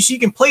 I mean, you see, you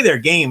can play their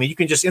game, and you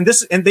can just, and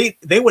this, and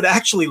they would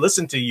actually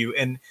listen to you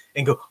and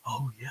go,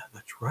 oh yeah,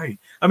 that's right.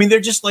 I mean, they're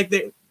just like,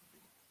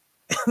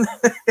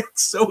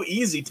 it's so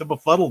easy to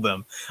befuddle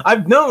them.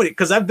 I've known it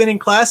because I've been in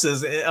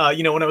classes,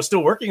 you know, when I was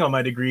still working on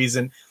my degrees,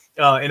 and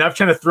I've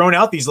kind of thrown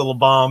out these little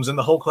bombs, and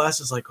the whole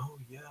class is like, oh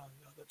yeah,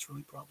 that's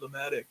really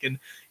problematic. And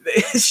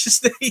it's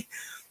just,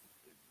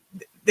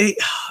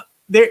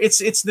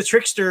 it's the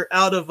trickster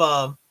out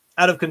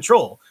of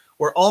control,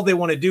 where all they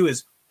want to do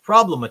is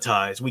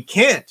problematize. We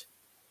can't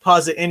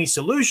posit any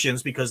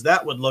solutions because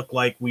that would look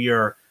like we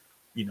are,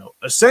 you know,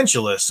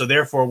 essentialists. So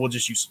therefore we'll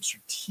just use some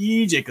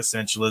strategic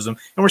essentialism. And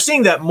we're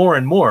seeing that more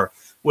and more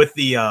with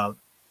the,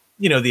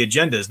 you know, the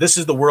agendas. This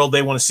is the world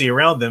they want to see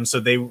around them. So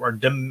they are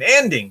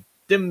demanding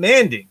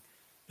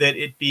that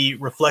it be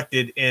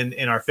reflected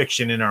in our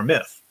fiction, in our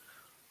myth.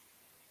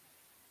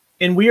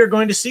 And we are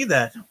going to see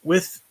that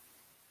with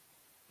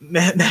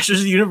Masters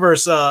of the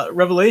Universe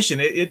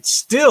Revelation. It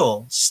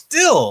still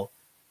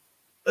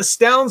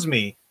astounds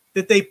me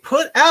that they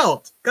put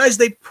out, guys,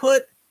 they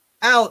put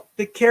out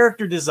the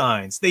character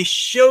designs. They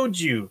showed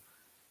you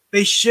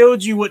what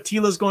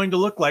Tila's going to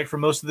look like for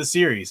most of the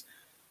series.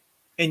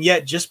 And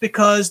yet, just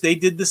because they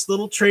did this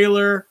little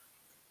trailer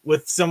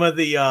with some of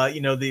the,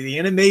 you know, the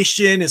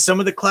animation and some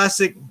of the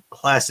classic,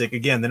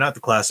 again, they're not the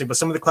classic, but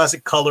some of the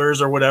classic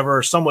colors or whatever,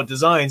 or somewhat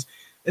designs,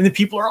 and then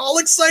people are all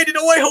excited.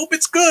 Oh, I hope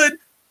it's good.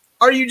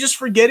 Are you just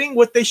forgetting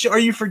what they show? Are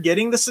you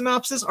forgetting the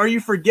synopsis? Are you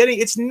forgetting?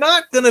 It's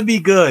not going to be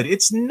good.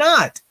 It's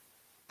not.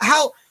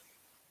 How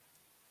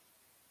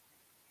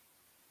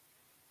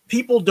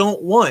people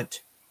don't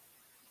want.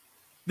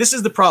 This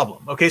is the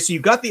problem. Okay, so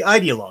you've got the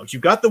ideologues.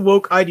 You've got the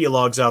woke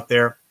ideologues out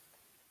there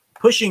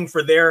pushing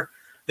for their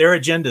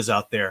agendas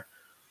out there.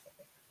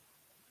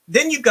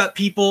 then you've got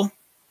people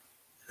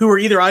who are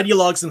either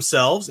ideologues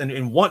themselves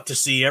and want to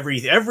see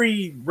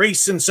every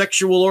race and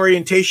sexual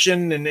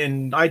orientation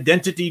and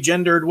identity,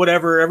 gendered,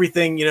 whatever,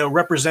 everything, you know,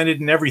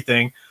 represented in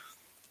everything.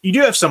 You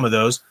do have some of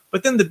those,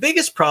 but then the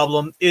biggest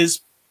problem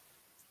is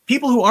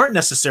people who aren't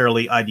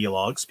necessarily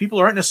ideologues, people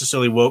who aren't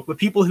necessarily woke, but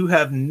people who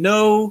have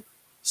no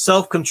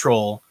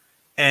self-control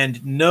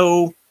and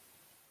no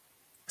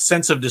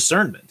sense of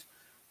discernment.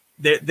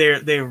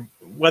 They're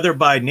whether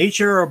by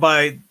nature or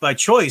by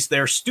choice,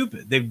 they're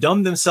stupid. They've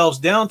dumbed themselves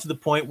down to the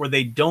point where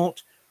they don't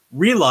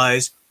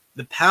realize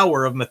the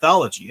power of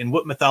mythology and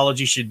what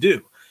mythology should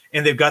do.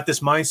 And they've got this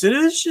mindset,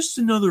 it's just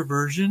another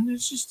version.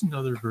 It's just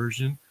another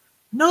version.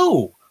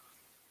 No.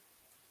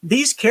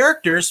 These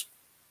characters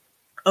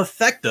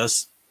affect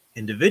us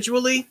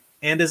individually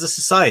and as a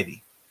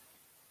society.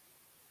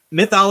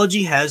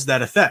 Mythology has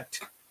that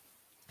effect.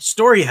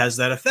 Story has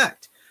that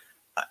effect.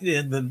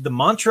 The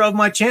mantra of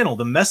my channel,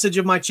 the message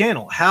of my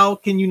channel, how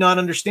can you not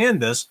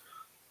understand this?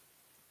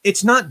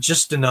 It's not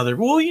just another,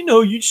 well, you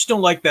know, you just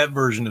don't like that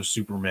version of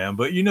Superman,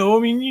 but, you know,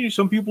 I mean,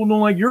 some people don't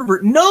like your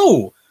version.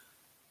 No!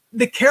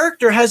 The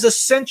character has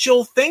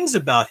essential things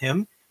about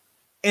him,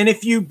 and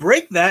if you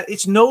break that,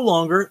 it's no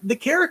longer the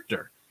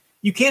character.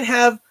 You can't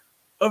have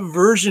a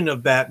version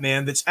of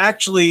Batman that's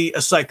actually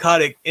a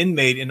psychotic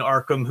inmate in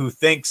Arkham who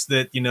thinks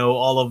that, you know,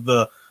 all of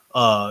the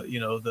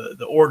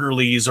the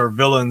orderlies are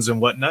villains and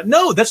whatnot.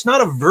 No, that's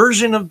not a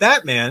version of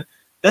Batman.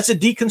 That's a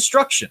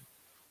deconstruction.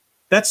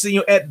 That's, you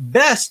know, at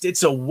best,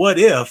 it's a what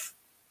if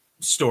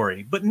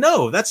story. But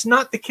no, that's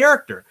not the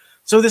character.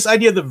 So this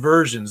idea of the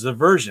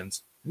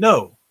versions,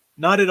 no,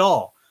 not at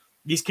all.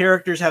 These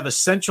characters have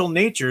essential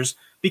natures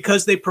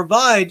because they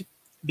provide,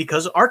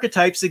 because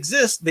archetypes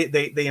exist,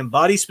 they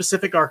embody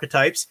specific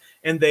archetypes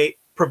and they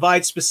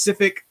provide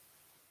specific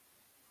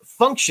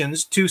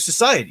functions to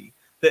society.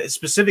 The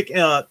specific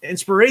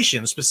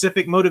inspiration,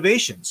 specific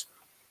motivations.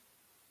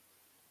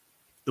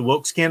 The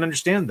wokes can't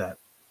understand that.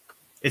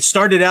 It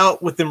started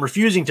out with them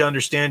refusing to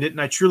understand it, and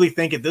I truly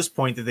think at this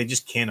point that they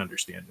just can't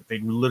understand it. They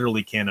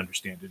literally can't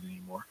understand it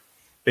anymore.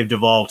 They've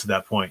devolved to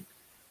that point.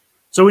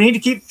 So we need to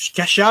keep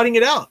shouting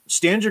it out.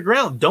 Stand your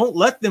ground. Don't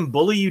let them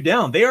bully you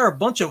down. They are a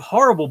bunch of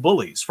horrible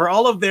bullies. For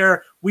all of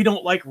their, we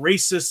don't like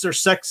racists or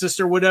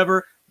sexists or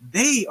whatever,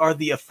 they are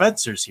the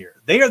offenders here.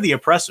 They are the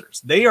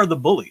oppressors. They are the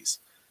bullies.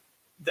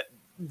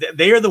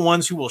 They are the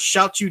ones who will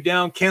shout you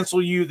down,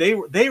 cancel you. They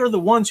are the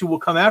ones who will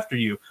come after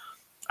you.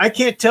 I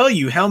can't tell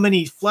you how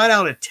many flat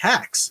out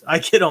attacks I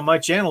get on my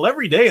channel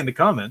every day in the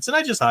comments, and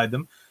I just hide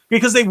them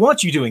because they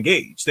want you to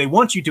engage. They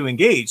want you to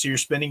engage. So you're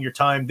spending your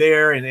time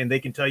there and they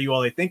can tell you all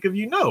they think of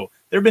you. No,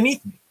 they're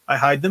beneath me. I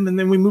hide them and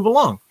then we move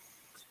along.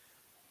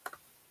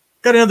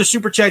 Got another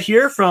super chat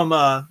here from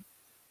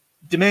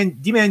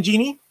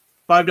Demangini.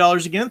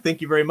 $5 again. Thank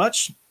you very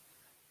much.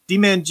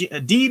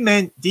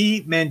 Demangini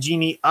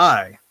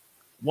I.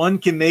 One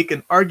can make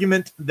an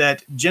argument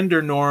that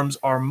gender norms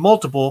are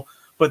multiple,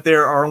 but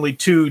there are only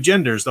two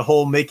genders. The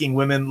whole making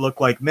women look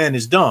like men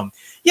is dumb.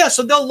 Yeah,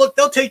 so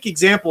they'll take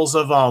examples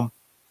of well,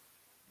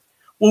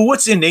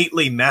 what's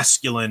innately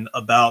masculine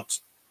about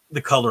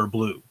the color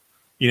blue?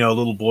 You know,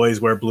 little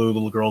boys wear blue,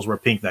 little girls wear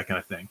pink, that kind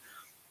of thing.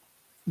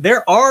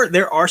 There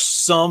are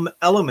some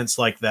elements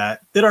like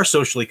that that are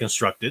socially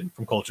constructed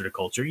from culture to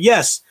culture.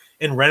 Yes,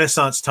 in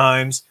Renaissance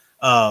times,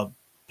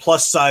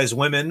 plus size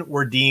women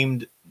were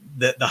deemed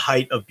the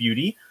height of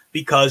beauty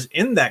because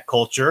in that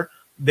culture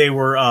they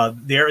were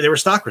the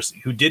aristocracy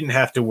who didn't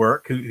have to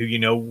work, who you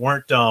know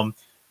weren't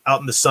out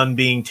in the sun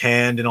being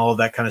tanned and all of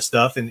that kind of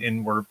stuff,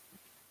 and were,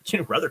 you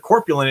know, rather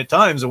corpulent at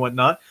times and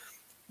whatnot.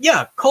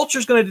 Yeah, culture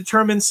is going to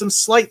determine some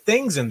slight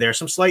things in there,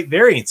 some slight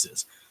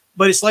variances.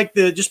 But it's like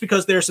just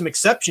because there are some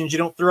exceptions, you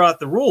don't throw out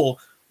the rule.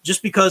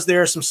 Just because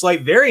there are some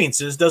slight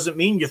variances doesn't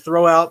mean you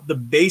throw out the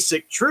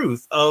basic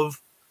truth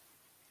of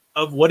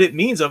what it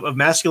means of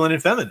masculine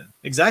and feminine.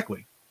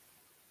 Exactly.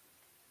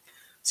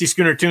 See,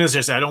 Schooner Tunas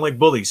there say, I don't like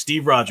bullies.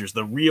 Steve Rogers,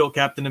 the real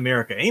Captain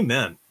America.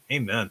 Amen.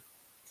 Amen.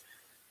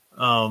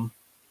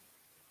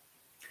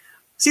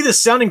 See, this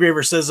sound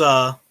engraver says,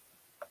 talking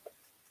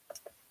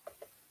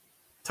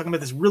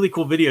about this really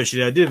cool video she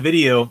did. I did a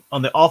video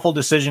on the awful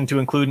decision to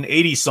include an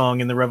 80s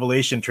song in the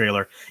Revelation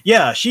trailer.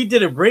 Yeah, she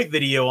did a great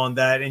video on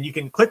that, and you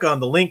can click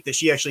on the link that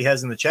she actually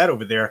has in the chat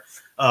over there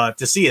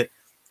to see it.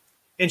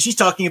 And she's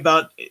talking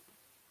about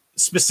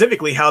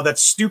specifically how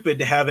that's stupid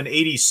to have an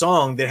 80s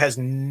song that has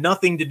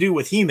nothing to do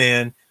with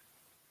He-Man.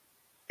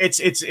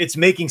 It's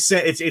making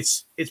sense.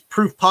 It's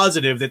proof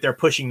positive that they're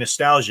pushing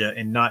nostalgia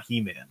and not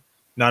He-Man.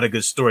 Not a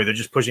good story. They're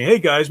just pushing, hey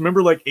guys,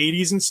 remember like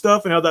 80s and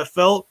stuff and how that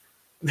felt?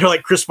 They're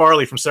like Chris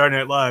Farley from Saturday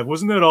Night Live.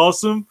 Wasn't that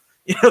awesome?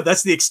 You know,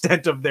 that's the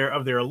extent of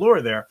their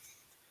allure there.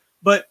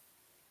 But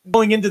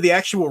going into the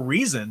actual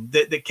reason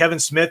that Kevin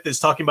Smith is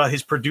talking about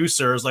his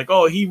producers, like,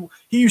 oh, he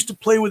used to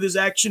play with his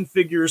action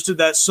figures to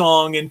that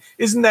song, and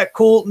isn't that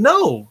cool?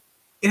 No,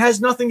 it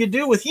has nothing to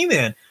do with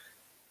He-Man.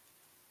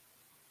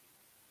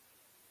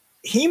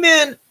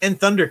 He-Man and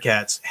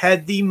Thundercats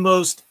had the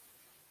most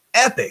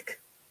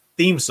epic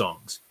theme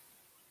songs.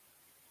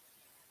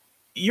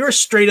 you're a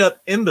straight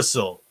up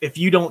imbecile if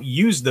you don't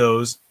use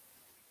those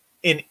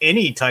in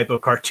any type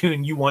of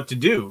cartoon you want to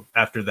do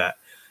after that.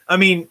 I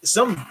mean,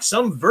 some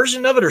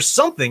version of it or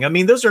something. I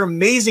mean, those are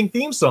amazing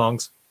theme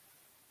songs.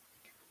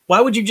 Why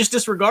would you just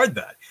disregard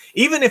that?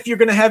 Even if you're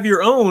going to have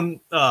your own,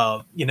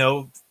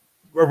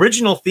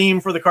 original theme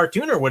for the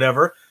cartoon or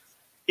whatever,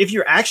 if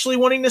you're actually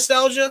wanting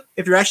nostalgia,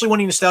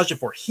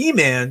 for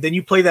He-Man, then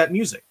you play that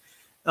music.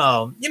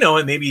 And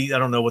maybe, I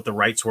don't know what the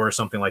rights were or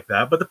something like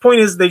that. But the point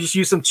is they just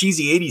use some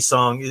cheesy 80s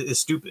song is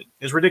stupid.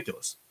 It's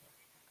ridiculous.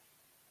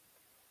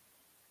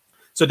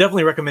 So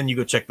definitely recommend you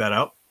go check that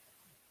out.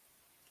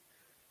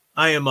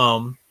 I'm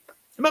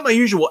at my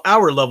usual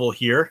hour level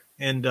here,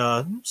 and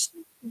we're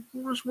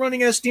just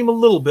running out of steam a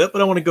little bit,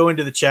 but I want to go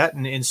into the chat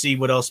and see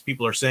what else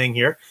people are saying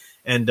here.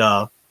 And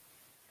I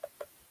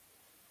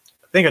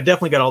think I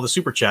definitely got all the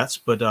super chats,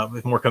 but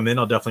if more come in,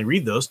 I'll definitely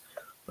read those.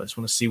 But I just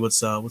want to see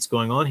what's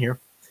going on here.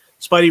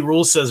 Spidey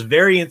Rules says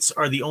variants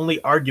are the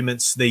only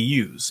arguments they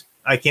use.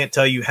 I can't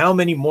tell you how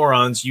many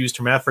morons used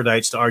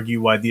hermaphrodites to argue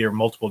why there are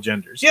multiple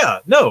genders. Yeah,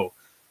 no.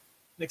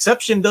 An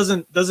exception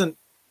doesn't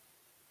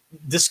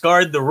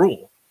discard the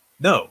rule.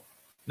 No.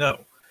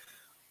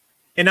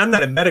 And I'm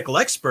not a medical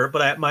expert,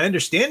 but my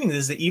understanding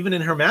is that even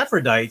in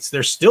hermaphrodites,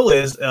 there still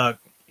is,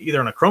 either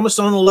on a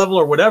chromosomal level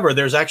or whatever,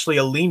 there's actually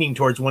a leaning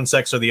towards one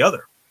sex or the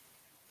other.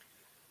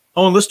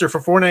 Owen Lister for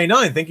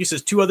 $4.99. Thank you.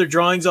 Says 2 other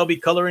drawings I'll be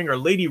coloring are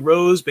Lady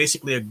Rose,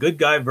 basically a good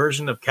guy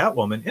version of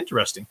Catwoman.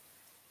 Interesting.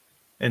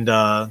 And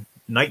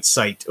Night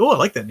Sight. Oh, I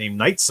like that name,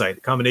 Night Sight.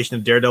 A combination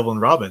of Daredevil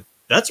and Robin.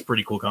 That's a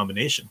pretty cool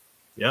combination.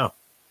 Yeah.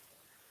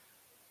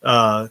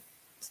 That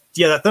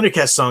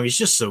Thundercats song is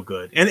just so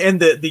good. And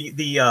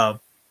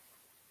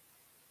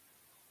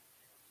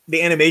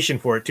the animation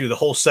for it too, the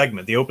whole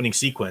segment, the opening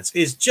sequence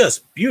is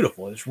just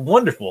beautiful. It's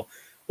wonderful,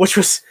 which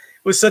was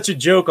such a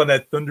joke on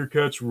that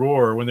Thundercats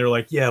roar when they're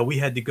like, yeah, we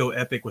had to go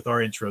epic with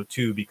our intro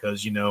too,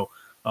 because,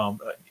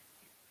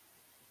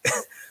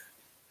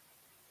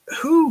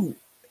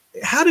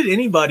 how did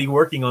anybody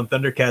working on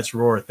Thundercats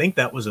roar think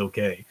that was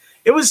okay?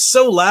 It was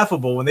so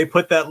laughable when they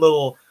put that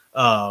little,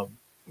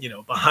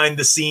 behind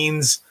the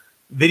scenes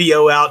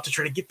video out to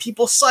try to get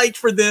people psyched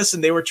for this,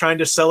 and they were trying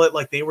to sell it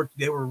like they were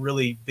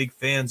really big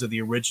fans of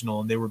the original,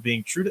 and they were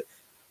being true to.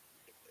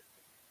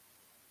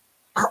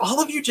 Are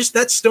all of you just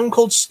that stone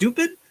cold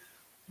stupid?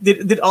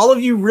 Did all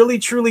of you really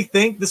truly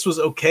think this was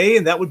okay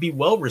and that would be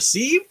well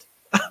received?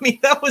 I mean,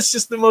 that was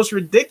just the most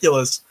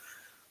ridiculous.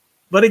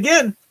 But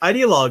again,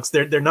 ideologues,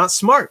 they're not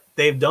smart.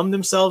 They've dumbed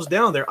themselves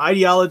down. Their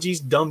ideologies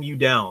dumb you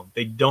down.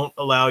 They don't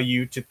allow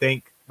you to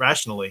think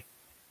rationally.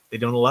 They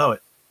don't allow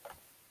it.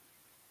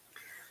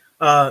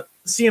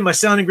 Seeing my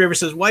sound engraver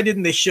says, why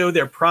didn't they show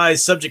their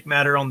prize subject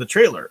matter on the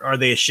trailer? Are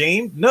they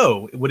ashamed?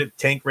 No. Would it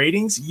tank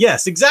ratings?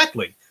 Yes,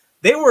 exactly.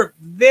 They were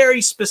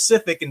very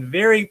specific and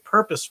very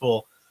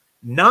purposeful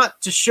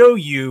not to show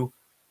you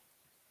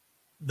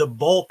the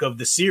bulk of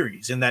the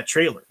series in that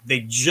trailer.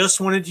 They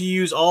just wanted to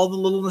use all the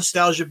little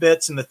nostalgia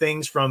bits and the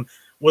things from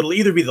what'll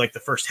either be like the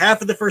first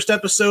half of the first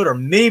episode or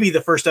maybe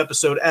the first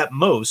episode at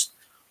most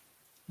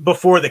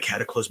before the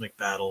cataclysmic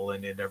battle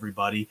and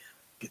everybody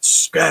gets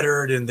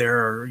scattered and there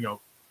are,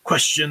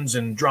 questions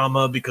and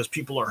drama because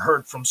people are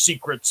hurt from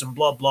secrets and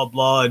blah, blah,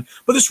 blah.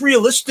 But it's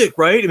realistic,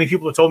 right? I mean,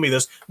 people have told me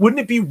this.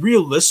 Wouldn't it be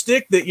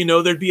realistic that,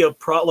 there'd be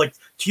like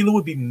Tila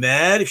would be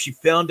mad if she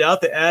found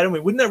out that Adam,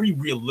 wouldn't that be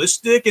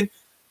realistic? And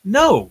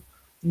no,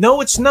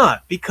 it's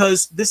not,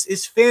 because this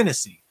is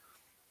fantasy.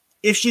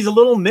 If she's a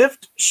little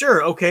miffed,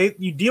 sure, okay,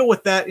 you deal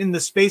with that in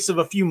the space of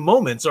a few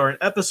moments or an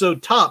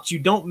episode tops. You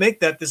don't make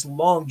that this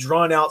long,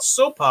 drawn-out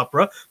soap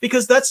opera,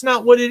 because that's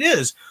not what it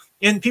is.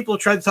 And people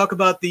tried to talk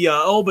about the,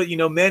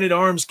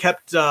 Man-at-Arms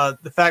kept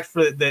the fact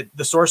that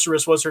the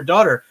sorceress was her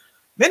daughter.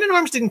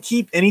 Man-at-Arms didn't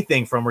keep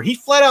anything from her. He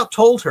flat out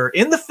told her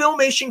in the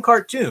Filmation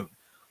cartoon,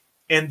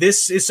 and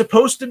this is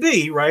supposed to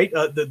be, right,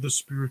 the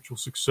spiritual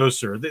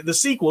successor, the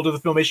sequel to the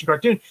Filmation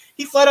cartoon.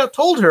 He flat out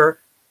told her,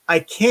 I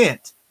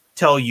can't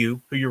tell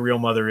you who your real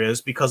mother is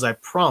because I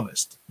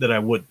promised that I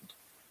wouldn't.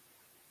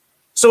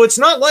 So it's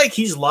not like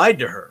he's lied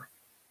to her.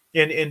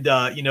 And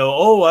I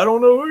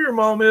don't know who your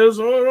mom is.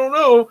 I don't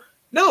know.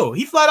 No,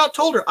 he flat out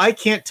told her, I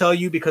can't tell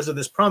you because of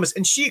this promise.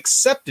 And she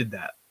accepted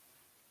that.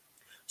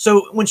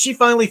 So when she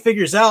finally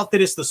figures out that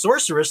it's the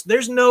sorceress,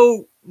 there's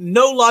no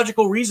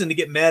logical reason to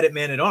get mad at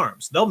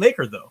Man-at-Arms. They'll make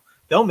her, though.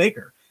 They'll make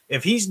her.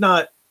 If he's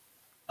not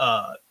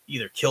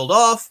either killed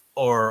off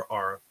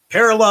or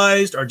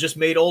paralyzed or just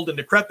made old and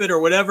decrepit or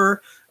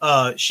whatever,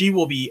 she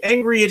will be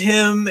angry at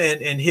him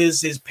and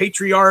his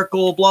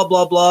patriarchal blah,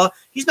 blah, blah.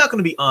 He's not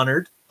going to be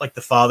honored like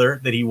the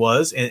father that he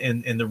was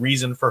and the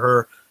reason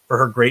for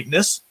her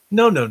greatness.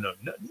 No,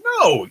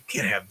 you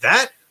can't have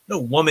that. No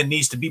woman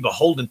needs to be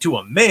beholden to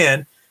a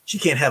man. She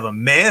can't have a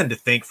man to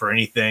think for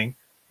anything.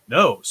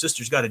 No,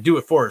 sister's got to do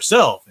it for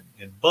herself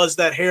and buzz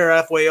that hair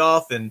halfway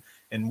off and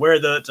wear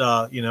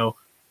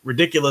that,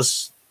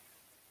 ridiculous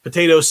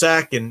potato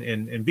sack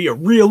and be a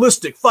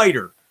realistic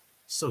fighter.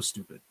 So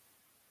stupid.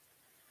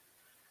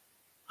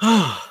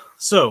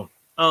 See what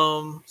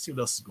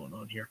else is going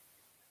on here.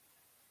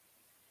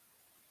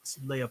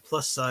 Leia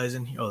plus size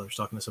in here. Oh, they're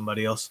talking to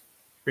somebody else.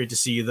 Great to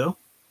see you, though.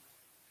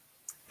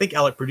 I think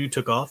Alec Purdue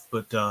took off,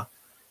 but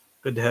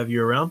good to have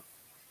you around.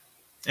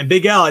 And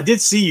Big Al, I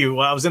did see you.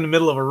 I was in the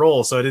middle of a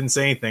roll, so I didn't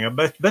say anything. I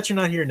bet you're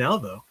not here now,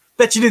 though.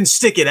 Bet you didn't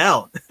stick it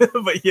out.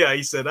 But yeah,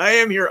 he said, I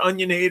am your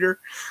onion hater.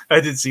 I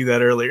did see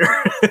that earlier.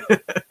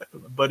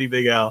 Buddy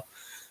Big Al.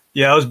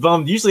 Yeah, I was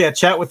bummed. Usually I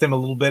chat with him a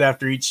little bit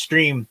after each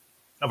stream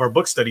of our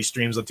book study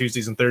streams on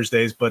Tuesdays and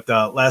Thursdays. But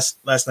last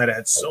night I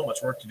had so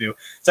much work to do.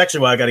 It's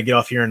actually why I got to get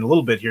off here in a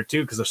little bit here,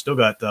 too, because I've still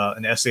got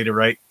an essay to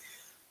write.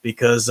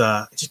 Because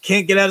I just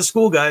can't get out of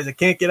school, guys. I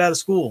can't get out of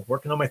school.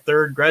 Working on my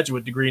 3rd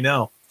graduate degree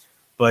now.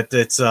 But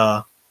it's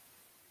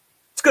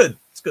good.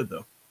 It's good,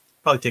 though.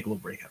 Probably take a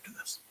little break after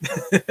this.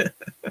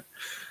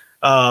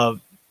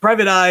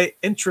 Private Eye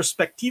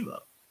Introspectiva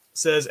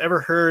says, ever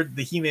heard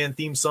the He-Man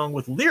theme song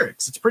with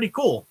lyrics? It's pretty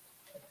cool.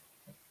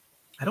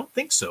 I don't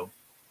think so.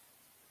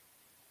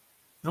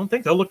 I'll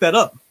look that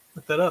up.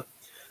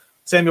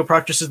 Samuel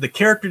Proctor says, the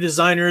character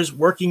designers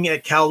working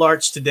at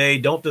CalArts today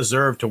don't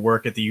deserve to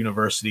work at the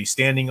university,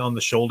 standing on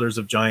the shoulders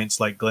of giants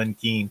like Glenn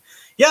Keane.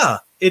 Yeah,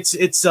 it's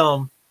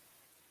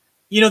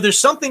there's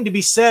something to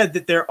be said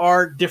that there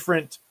are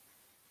different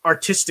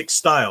artistic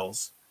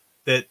styles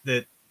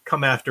that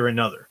come after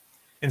another.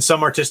 And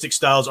some artistic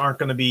styles aren't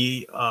going to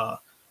be,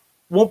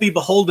 won't be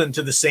beholden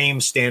to the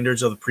same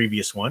standards of the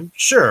previous one.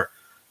 Sure.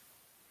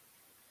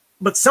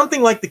 But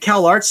something like the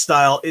CalArts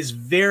style is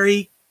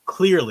very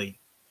clearly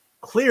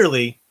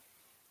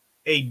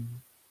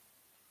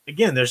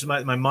again, there's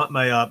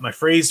my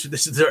phrase,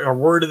 this is our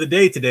word of the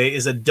day today,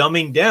 is a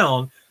dumbing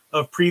down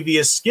of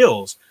previous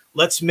skills.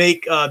 Let's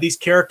make these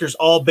characters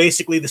all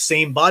basically the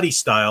same body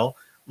style.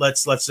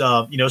 Let's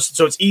so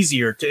it's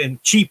easier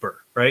and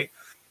cheaper, right?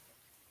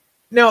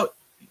 Now,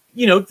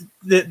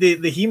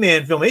 the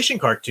He-Man Filmation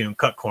cartoon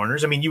cut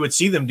corners. I mean, you would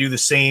see them do the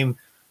same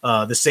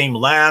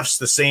laughs,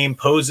 the same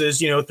poses,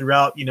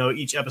 throughout,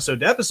 each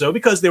episode to episode,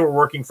 because they were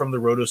working from the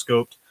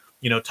rotoscoped,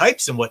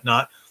 types and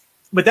whatnot.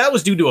 But that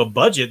was due to a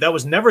budget. That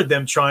was never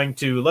them trying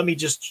to, let me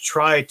just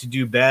try to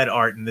do bad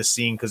art in this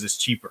scene because it's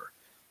cheaper.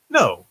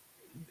 No.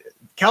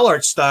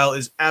 CalArts style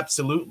is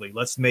absolutely,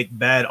 let's make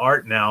bad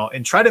art now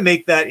and try to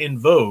make that in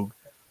vogue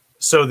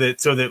so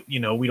that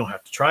we don't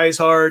have to try as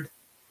hard.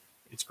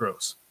 It's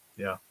gross.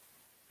 Yeah.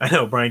 I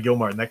know, Brian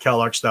Gilmartin, that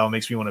CalArts style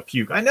makes me want to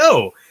puke. I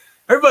know.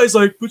 Everybody's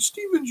like, but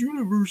Steven's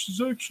universe is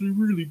actually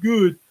really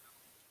good.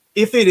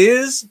 If it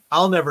is,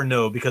 I'll never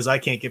know because I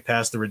can't get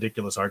past the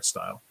ridiculous art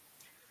style.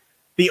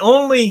 The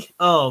only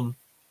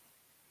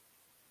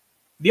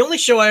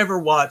show I ever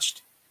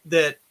watched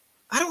that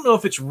I don't know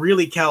if it's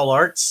really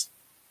CalArts.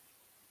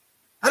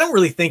 I don't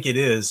really think it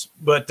is,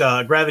 but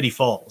Gravity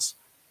Falls.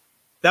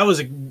 That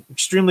was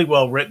extremely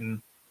well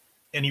written,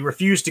 and he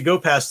refused to go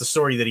past the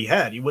story that he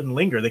had. He wouldn't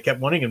linger. They kept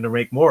wanting him to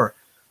make more.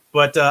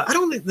 But I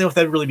don't know if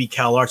that'd really be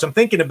CalArts. I'm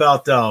thinking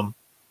about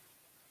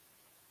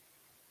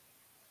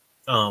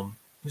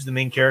who's the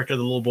main character,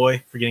 the little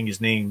boy? Forgetting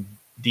his name,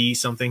 D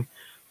something.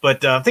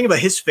 But I'm thinking about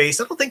his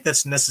face. I don't think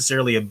that's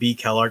necessarily a B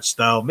CalArts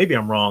style. Maybe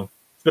I'm wrong.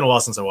 It's been a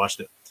while since I watched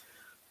it.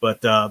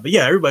 But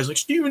yeah, everybody's like,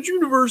 Steven's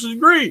universe is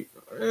great.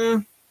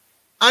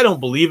 I don't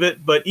believe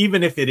it. But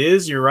even if it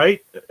is, you're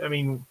right. I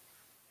mean,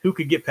 who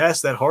could get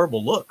past that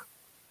horrible look?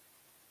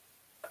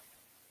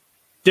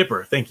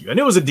 Dipper, thank you. I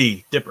knew it was a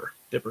D. Dipper.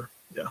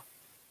 Yeah.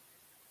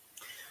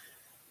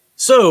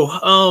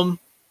 So,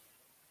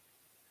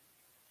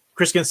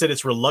 Chris Gunn said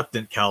it's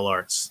reluctant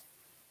CalArts.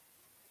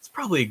 It's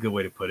probably a good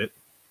way to put it.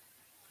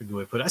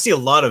 I see a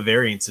lot of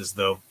variances,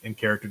 though, in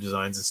character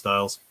designs and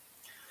styles.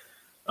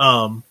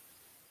 I'm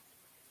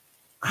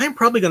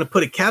probably going to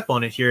put a cap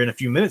on it here in a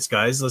few minutes,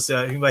 guys. Let's see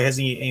if anybody has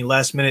any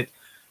last-minute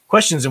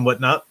questions and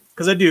whatnot,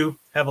 because I do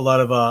have a lot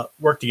of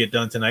work to get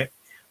done tonight.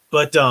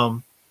 But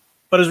it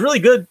was really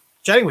good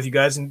chatting with you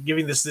guys and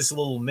giving this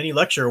little mini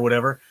lecture or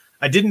whatever.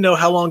 I didn't know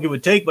how long it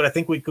would take, but I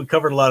think we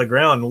covered a lot of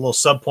ground, little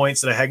sub points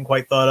that I hadn't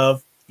quite thought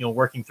of,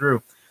 working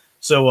through.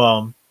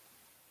 So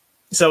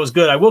it was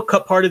good. I will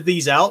cut part of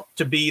these out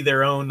to be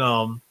their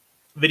own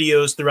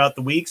videos throughout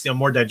the weeks,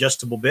 more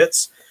digestible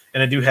bits.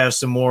 And I do have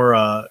some more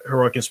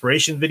heroic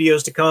inspiration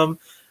videos to come.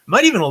 I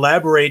might even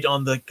elaborate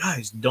on the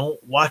guys.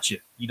 Don't watch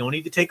it. You don't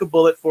need to take a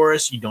bullet for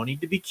us. You don't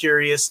need to be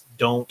curious.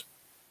 Don't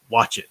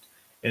watch it,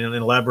 and then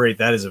elaborate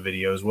that as a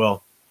video as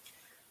well.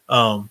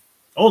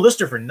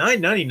 Lister for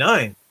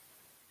 $9.99.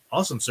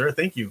 Awesome, sir.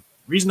 Thank you.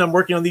 Reason I'm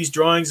working on these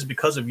drawings is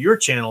because of your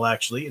channel,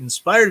 actually. It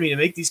inspired me to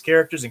make these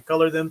characters and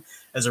color them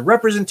as a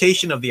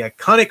representation of the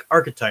iconic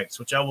archetypes,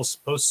 which I will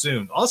post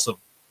soon.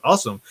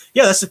 Awesome.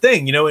 Yeah, that's the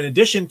thing. In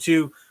addition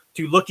to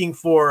looking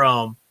for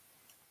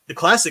the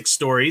classic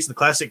stories, the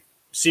classic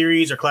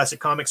series or classic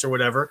comics or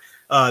whatever,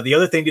 the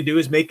other thing to do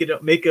is make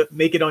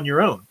it on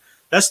your own.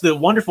 That's the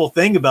wonderful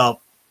thing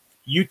about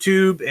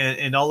YouTube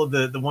and all of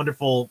the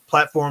wonderful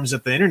platforms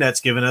that the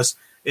internet's given us,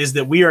 is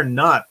that we are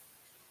not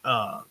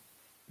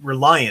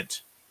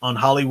reliant on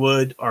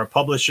Hollywood, our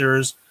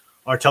publishers,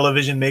 our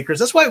television makers.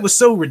 That's why it was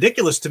so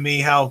ridiculous to me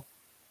how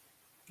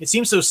it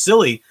seems so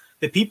silly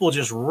that people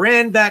just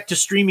ran back to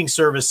streaming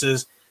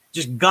services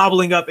just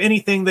gobbling up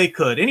anything they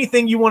could,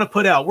 anything you want to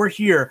put out. We're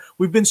here.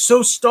 We've been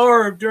so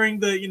starved during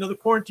the, the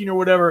quarantine or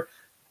whatever.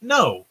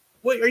 No,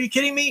 what, are you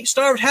kidding me?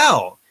 Starved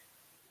how?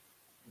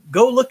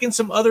 Go look in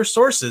some other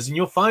sources and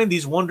you'll find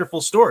these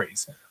wonderful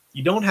stories.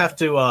 You don't have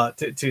to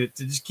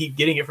just keep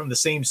getting it from the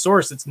same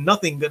source. It's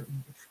nothing that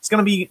it's going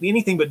to be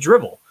anything but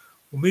drivel.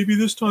 Well, maybe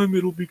this time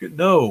it'll be good.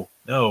 No.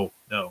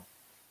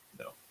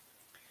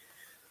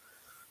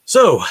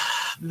 So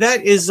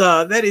that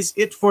is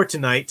it for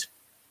tonight.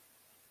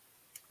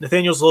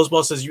 Nathaniel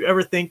Losball says, you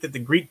ever think that the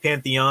Greek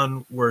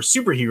pantheon were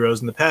superheroes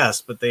in the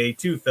past, but they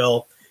too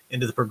fell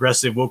into the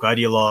progressive woke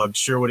ideologues?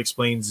 Sure would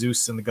explain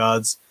Zeus and the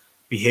gods'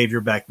 behavior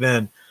back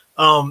then.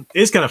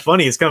 It's kind of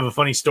funny. It's kind of a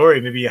funny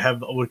story. Maybe you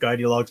have woke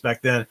ideologues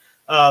back then.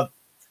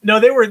 No,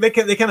 they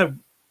kind of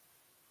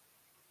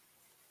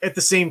at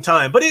the same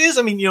time. But it is,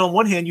 I mean, on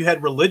one hand, you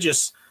had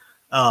religious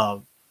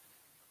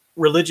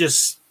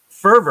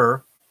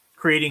fervor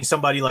creating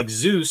somebody like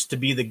Zeus to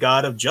be the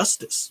god of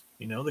justice,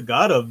 the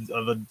god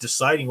of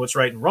deciding what's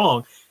right and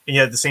wrong. And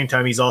yet at the same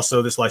time, he's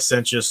also this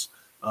licentious,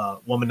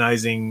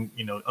 womanizing,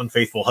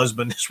 unfaithful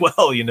husband as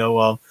well.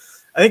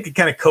 I think it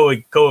kind of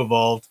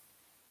co-evolved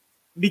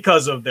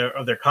because of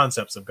their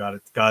concepts of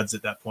gods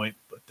at that point.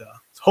 But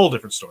it's a whole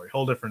different story,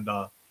 whole different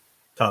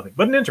topic,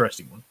 but an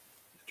interesting one.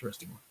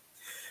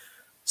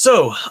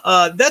 So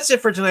that's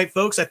it for tonight,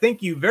 folks. I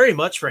thank you very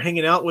much for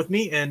hanging out with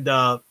me. And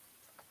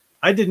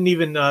I didn't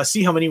even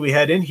see how many we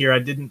had in here. I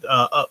didn't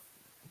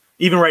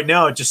even right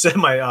now. It just said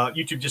my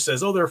YouTube just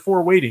says, oh, there are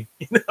 4 waiting.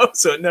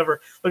 So it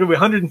never. Look, we're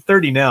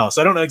 130 now.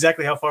 So I don't know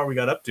exactly how far we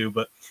got up to,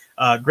 but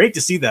great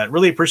to see that.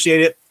 Really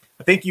appreciate it.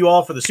 Thank you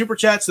all for the super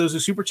chats. Those who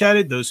super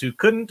chatted, those who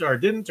couldn't or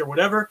didn't or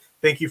whatever.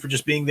 Thank you for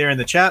just being there in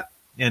the chat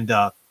and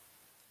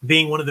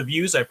being one of the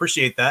views. I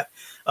appreciate that.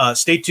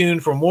 Stay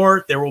tuned for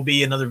more. There will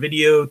be another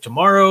video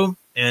tomorrow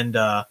and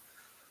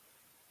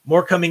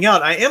more coming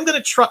out. I am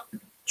going to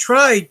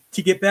try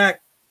to get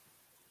back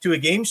to a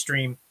game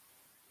stream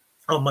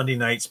on Monday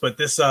nights, but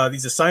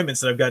these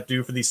assignments that I've got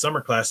due for these summer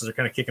classes are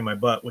kind of kicking my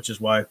butt, which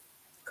is why a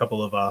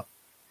couple of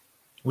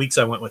weeks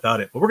I went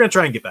without it. But we're going to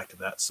try and get back to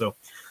that. So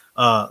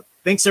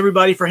thanks,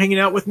 everybody, for hanging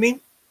out with me.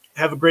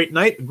 Have a great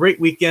night, a great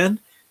weekend.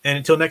 And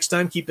until next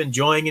time, keep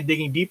enjoying and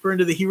digging deeper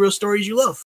into the hero stories you love.